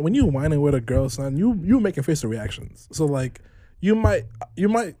whining with a girl, son, you making facial reactions. So like, you might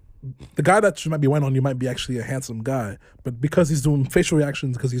the guy that you might be whining on, you might be actually a handsome guy, but because he's doing facial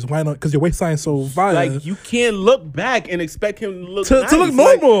reactions, because he's whining, because your waistline is so violent, like you can't look back and expect him to look To nice. look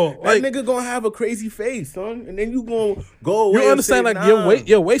normal. Like, Like- that nigga gonna have a crazy face, son, and then you gonna go away. you understand? and Like say,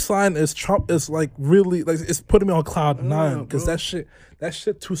 your waistline is is like really like it's putting me on cloud nine because bro. that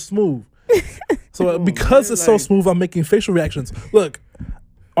shit too smooth. So because it's so smooth, I'm making facial reactions. Look.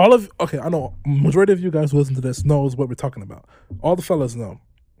 I know majority of you guys who listen to this knows what we're talking about. All the fellas know.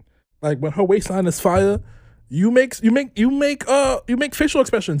 Like when her waistline is fire, you make facial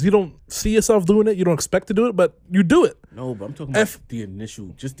expressions. You don't see yourself doing it. You don't expect to do it, but you do it. No, but I'm talking about the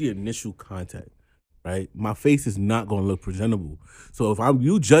initial contact. right? My face is not gonna look presentable. So if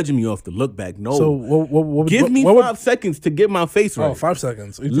you judging me off the look back, no. So what Give me 5 seconds to get my face right. Oh, 5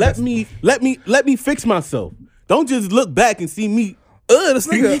 seconds. Let me fix myself. Don't just look back and see me. This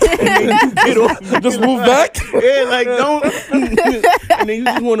nigga. Just move back. Yeah, like don't. And then you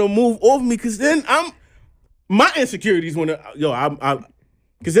just want to move off me, because then my insecurities want to.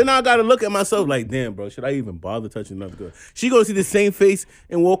 Because then I gotta look at myself like, damn, bro, should I even bother touching another girl? She gonna see the same face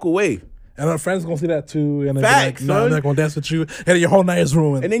and walk away. And her friends gonna see that too, and Facts, they're like, nah, I'm not gonna dance with you, and your whole night is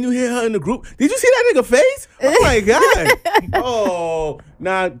ruined. And then you hear her in the group. Did you see that nigga face? Oh my god! Oh,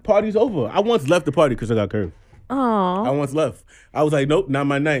 nah, party's over. I once left the party because I got curved. Oh, I once left. I was like, nope, not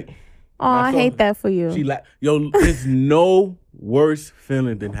my night. oh, I hate that for you. She there's no worse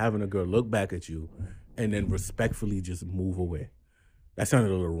feeling than having a girl look back at you and then respectfully just move away. That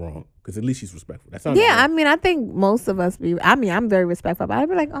sounded a little wrong, because at least she's respectful. That sounded Yeah, wrong. I mean, I think most of us I'm very respectful, but I'd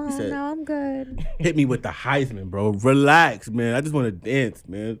be like, oh, no, I'm good. Hit me with the Heisman, bro. Relax, man. I just want to dance,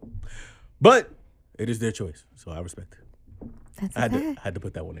 man. But it is their choice, so I respect it. That's I had to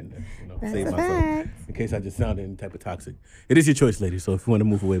put that one in there, save myself in case I just sounded any type of toxic. It is your choice, ladies. So if you want to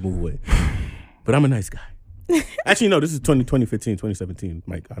move away, move away. But I'm a nice guy. Actually, no. This is 2015, 2017.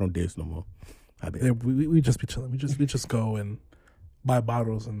 Mike, I don't dance no more. Yeah, we just be chilling. We just go and buy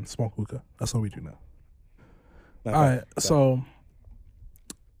bottles and smoke hookah. That's what we do now. All right, so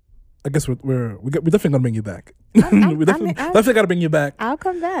I guess we're definitely gonna bring you back. We definitely gotta bring you back. I'll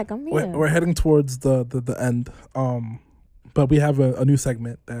come back. I'm here. We're heading towards the end. But we have a new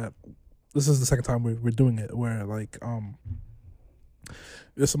segment that this is the second time we're doing it, where like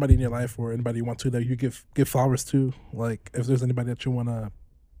there's somebody in your life or anybody you want to that you give flowers to. Like if there's anybody that you wanna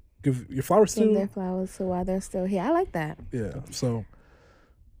give your flowers to. Give their flowers to while they're still here. I like that. Yeah. So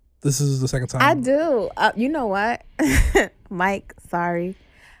this is the second time. I do. You know what? Mike, sorry.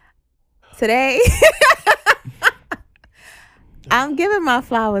 Today, I'm giving my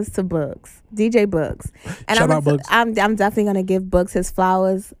flowers to Books, DJ Books. And Shout out Books. I'm definitely going to give Books his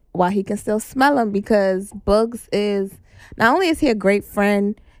flowers while he can still smell them, because Books is, not only is he a great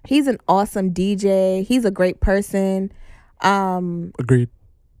friend, he's an awesome DJ. He's a great person. Agreed.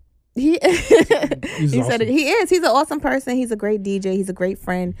 He He's said it. He is. He's an awesome person. He's a great DJ. He's a great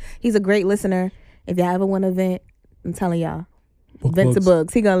friend. He's a great listener. If y'all ever want to vent, I'm telling y'all, vent to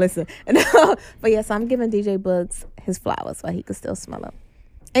Bugs. He gonna listen. But yes, I'm giving DJ Bugs his flowers while he can still smell them.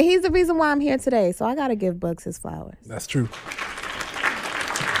 And he's the reason why I'm here today. So I gotta give Bugs his flowers. That's true.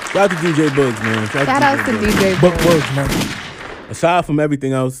 Shout out to DJ Bugs, man. Shout out to DJ Bugs. Bugs, man. Aside from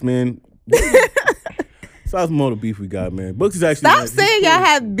everything else, man. Aside from all the beef we got, man. Books is actually. Stop saying y'all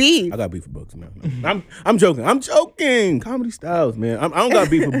have beef. I got beef with Books, man. I'm joking. I'm joking. Comedy styles, man. I don't got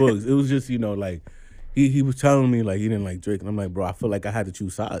beef with Books. It was just, like, he was telling me like he didn't like Drake, and I'm like, bro, I feel like I had to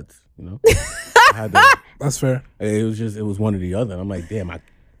choose sides. I had to. That's fair. It was one or the other. And I'm like, damn,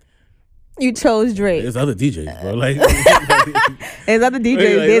 You chose Drake. there's other DJs, bro. Like, there's other DJs.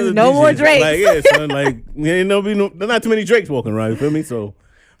 like, There's other no DJs. more Drakes. Like, yeah, son. Like, there's not too many Drakes walking around. You feel me? So.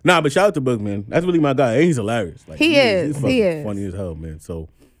 Nah, but shout out to Book, man. That's really my guy. And he's hilarious. Like, He is. He's He is. funny as hell, man. So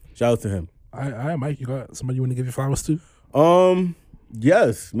shout out to him. All right, Mike, you got somebody you want to give your flowers to?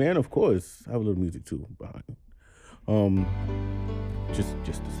 Yes, man, of course. I have a little music too behind it. Just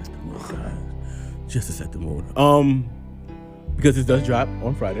to set the mood, guys. Just to set the mood. Because it does drop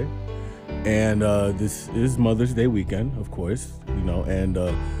on Friday. And this is Mother's Day weekend, of course. And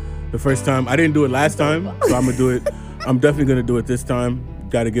the first time I didn't do it last time, so I'm gonna do it. I'm definitely gonna do it this time.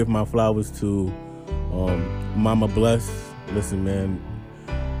 Got to give my flowers to Mama Bless. Listen, man,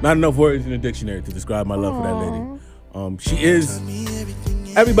 not enough words in the dictionary to describe my love for that lady. She is.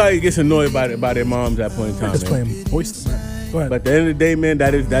 Everybody gets annoyed by their moms at that point in time. Just man. playing voice, man. Go ahead. But at the end of the day, man,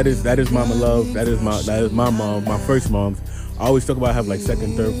 that is Mama love. That is my mom, my first moms. I always talk about I have like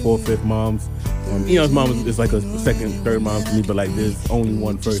second, third, fourth, fifth moms. Eon's mom is like a second, third mom to me, but like there's only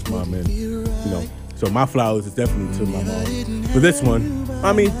one first mom, and So my flowers is definitely to my mom. For this one,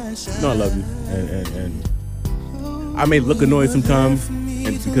 I love you, and I may look annoyed sometimes,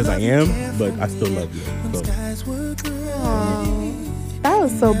 and because I am, but I still love you. So. That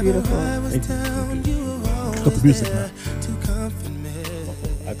was so beautiful. Thank you. Cut the music, man.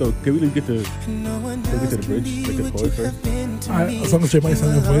 I thought, can we get to the bridge, like the chorus first? All right, as long as Jay Mike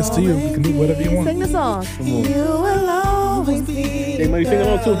sends a voice to you, you can do whatever you want. Sing the song. You will always be. Hey, man, sing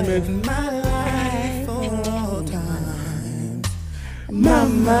along too, man.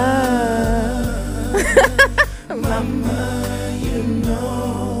 Mama, Mama, you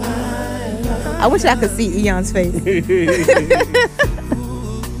know I wish I could see Eon's face.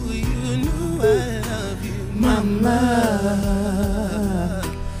 Mama,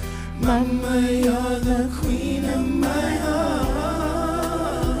 Mama, you're the queen of my heart.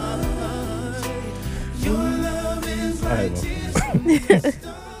 Your love is All right, man.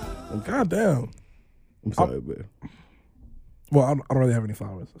 God damn. I'm sorry, man. Well, I don't really have any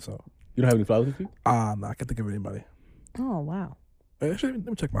flowers, so. You don't have any flowers this week? No, I can't think of anybody. Oh, wow. Actually, let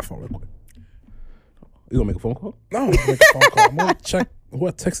me check my phone real quick. You gonna make a phone call? No, I'm gonna make a phone call. I'm gonna check who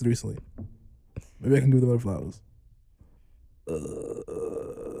I texted recently. Maybe I can give them other flowers.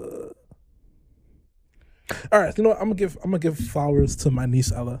 All right, you know what? I'm gonna give flowers to my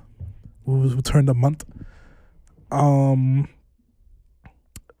niece Ella, who turned a month.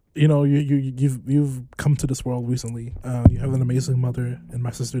 You know, you've come to this world recently. You have an amazing mother and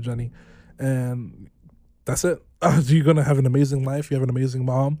my sister Jenny, and that's it. You're gonna have an amazing life. You have an amazing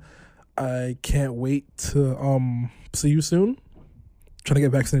mom. I can't wait to see you soon. Trying to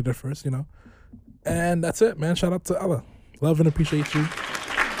get vaccinated first, you know. And that's it, man. Shout out to Ella. Love and appreciate you.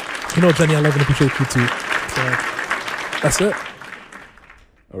 You know, Jenny, I love and appreciate you too. So that's it.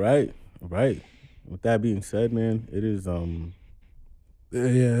 All right. With that being said, man, it is Yeah,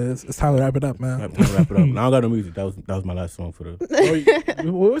 it's time to wrap it up, man. time to wrap it up. Now I got no music. That was my last song for the. We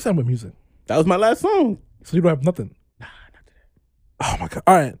always have with music, That was my last song. so you don't have nothing. Nah, not today. Oh my god!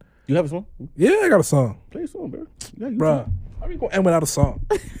 All right, You have a song? yeah, I got a song, Play a song, bro. Yeah, you bruh. How are you gonna end without a song?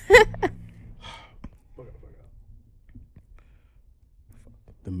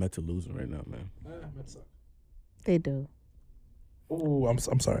 The Mets are losing right now, man. They do. Oh, I'm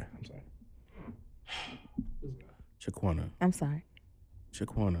sorry. Shaquanna. I'm sorry.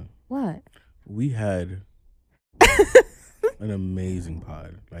 Shaquanna. What? We had an amazing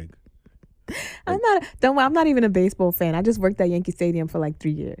pod. Like, I'm not even a baseball fan. I just worked at Yankee Stadium for like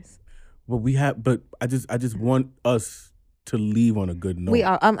 3 years. but I just want us to leave on a good note. We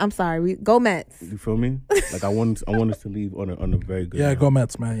are. I'm sorry. Go Mets. You feel me? Like I want us to leave on a very good Yeah, note. go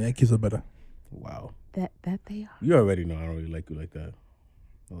Mets, man. Yankees are better. Wow. That they are. You already know I don't really like you like that.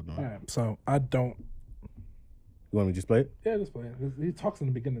 Hold on. All right, so I don't. You want me to just play it? Yeah, just play it. He talks in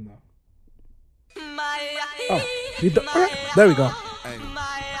the beginning though. Oh, okay, there we go.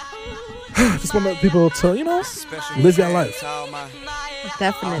 Just want people to, you know, live your life.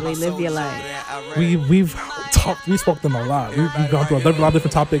 Definitely live your life. We've spoken a lot. We've gone through a lot of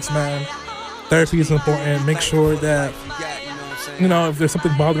different topics, man. Therapy is important. Make sure that, you know, if there's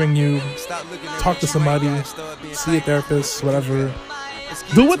something bothering you, talk to somebody, see a therapist, whatever.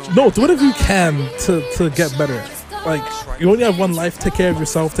 Do whatever you can to get better. Like, you only have one life. Take care of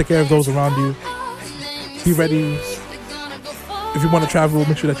yourself. Take care of those around you. Be ready. If you want to travel,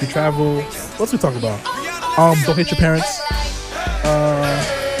 make sure that you travel. What else we talk about? Don't hate your parents.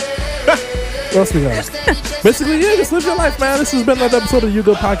 What else we got? Basically, yeah, just live your life, man. This has been another episode of You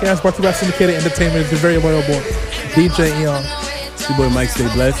Go Podcast, brought to you by Syndicated Entertainment. It's your very loyal boy, DJ Eon. It's your boy Mike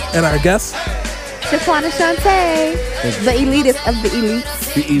StayBlessed. And our guest, Shaquanna Shontae, the elitist of the elites.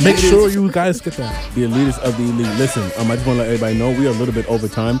 Make sure you guys get that. The elitist of the elite. Listen, I just want to let everybody know we are a little bit over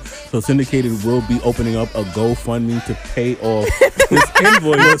time, so Syndicated will be opening up a GoFundMe to pay off this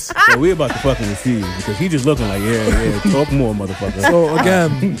invoice that we're about to fucking receive, because he just looking like, yeah, talk more, motherfucker. So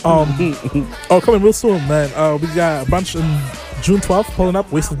again, coming real soon, man. We got a brunch on June 12th, pulling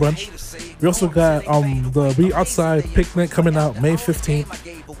up, Wasted Brunch. We also got the Be Outside picnic coming out May 15th.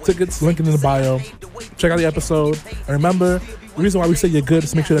 Tickets, link in the bio. Check out the episode. And remember, the reason why we say you're good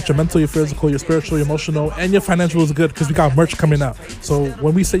is to make sure that your mental, your physical, your spiritual, your emotional, and your financial is good, because we got merch coming out. So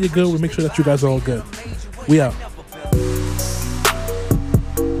when we say you're good, we make sure that you guys are all good. We out.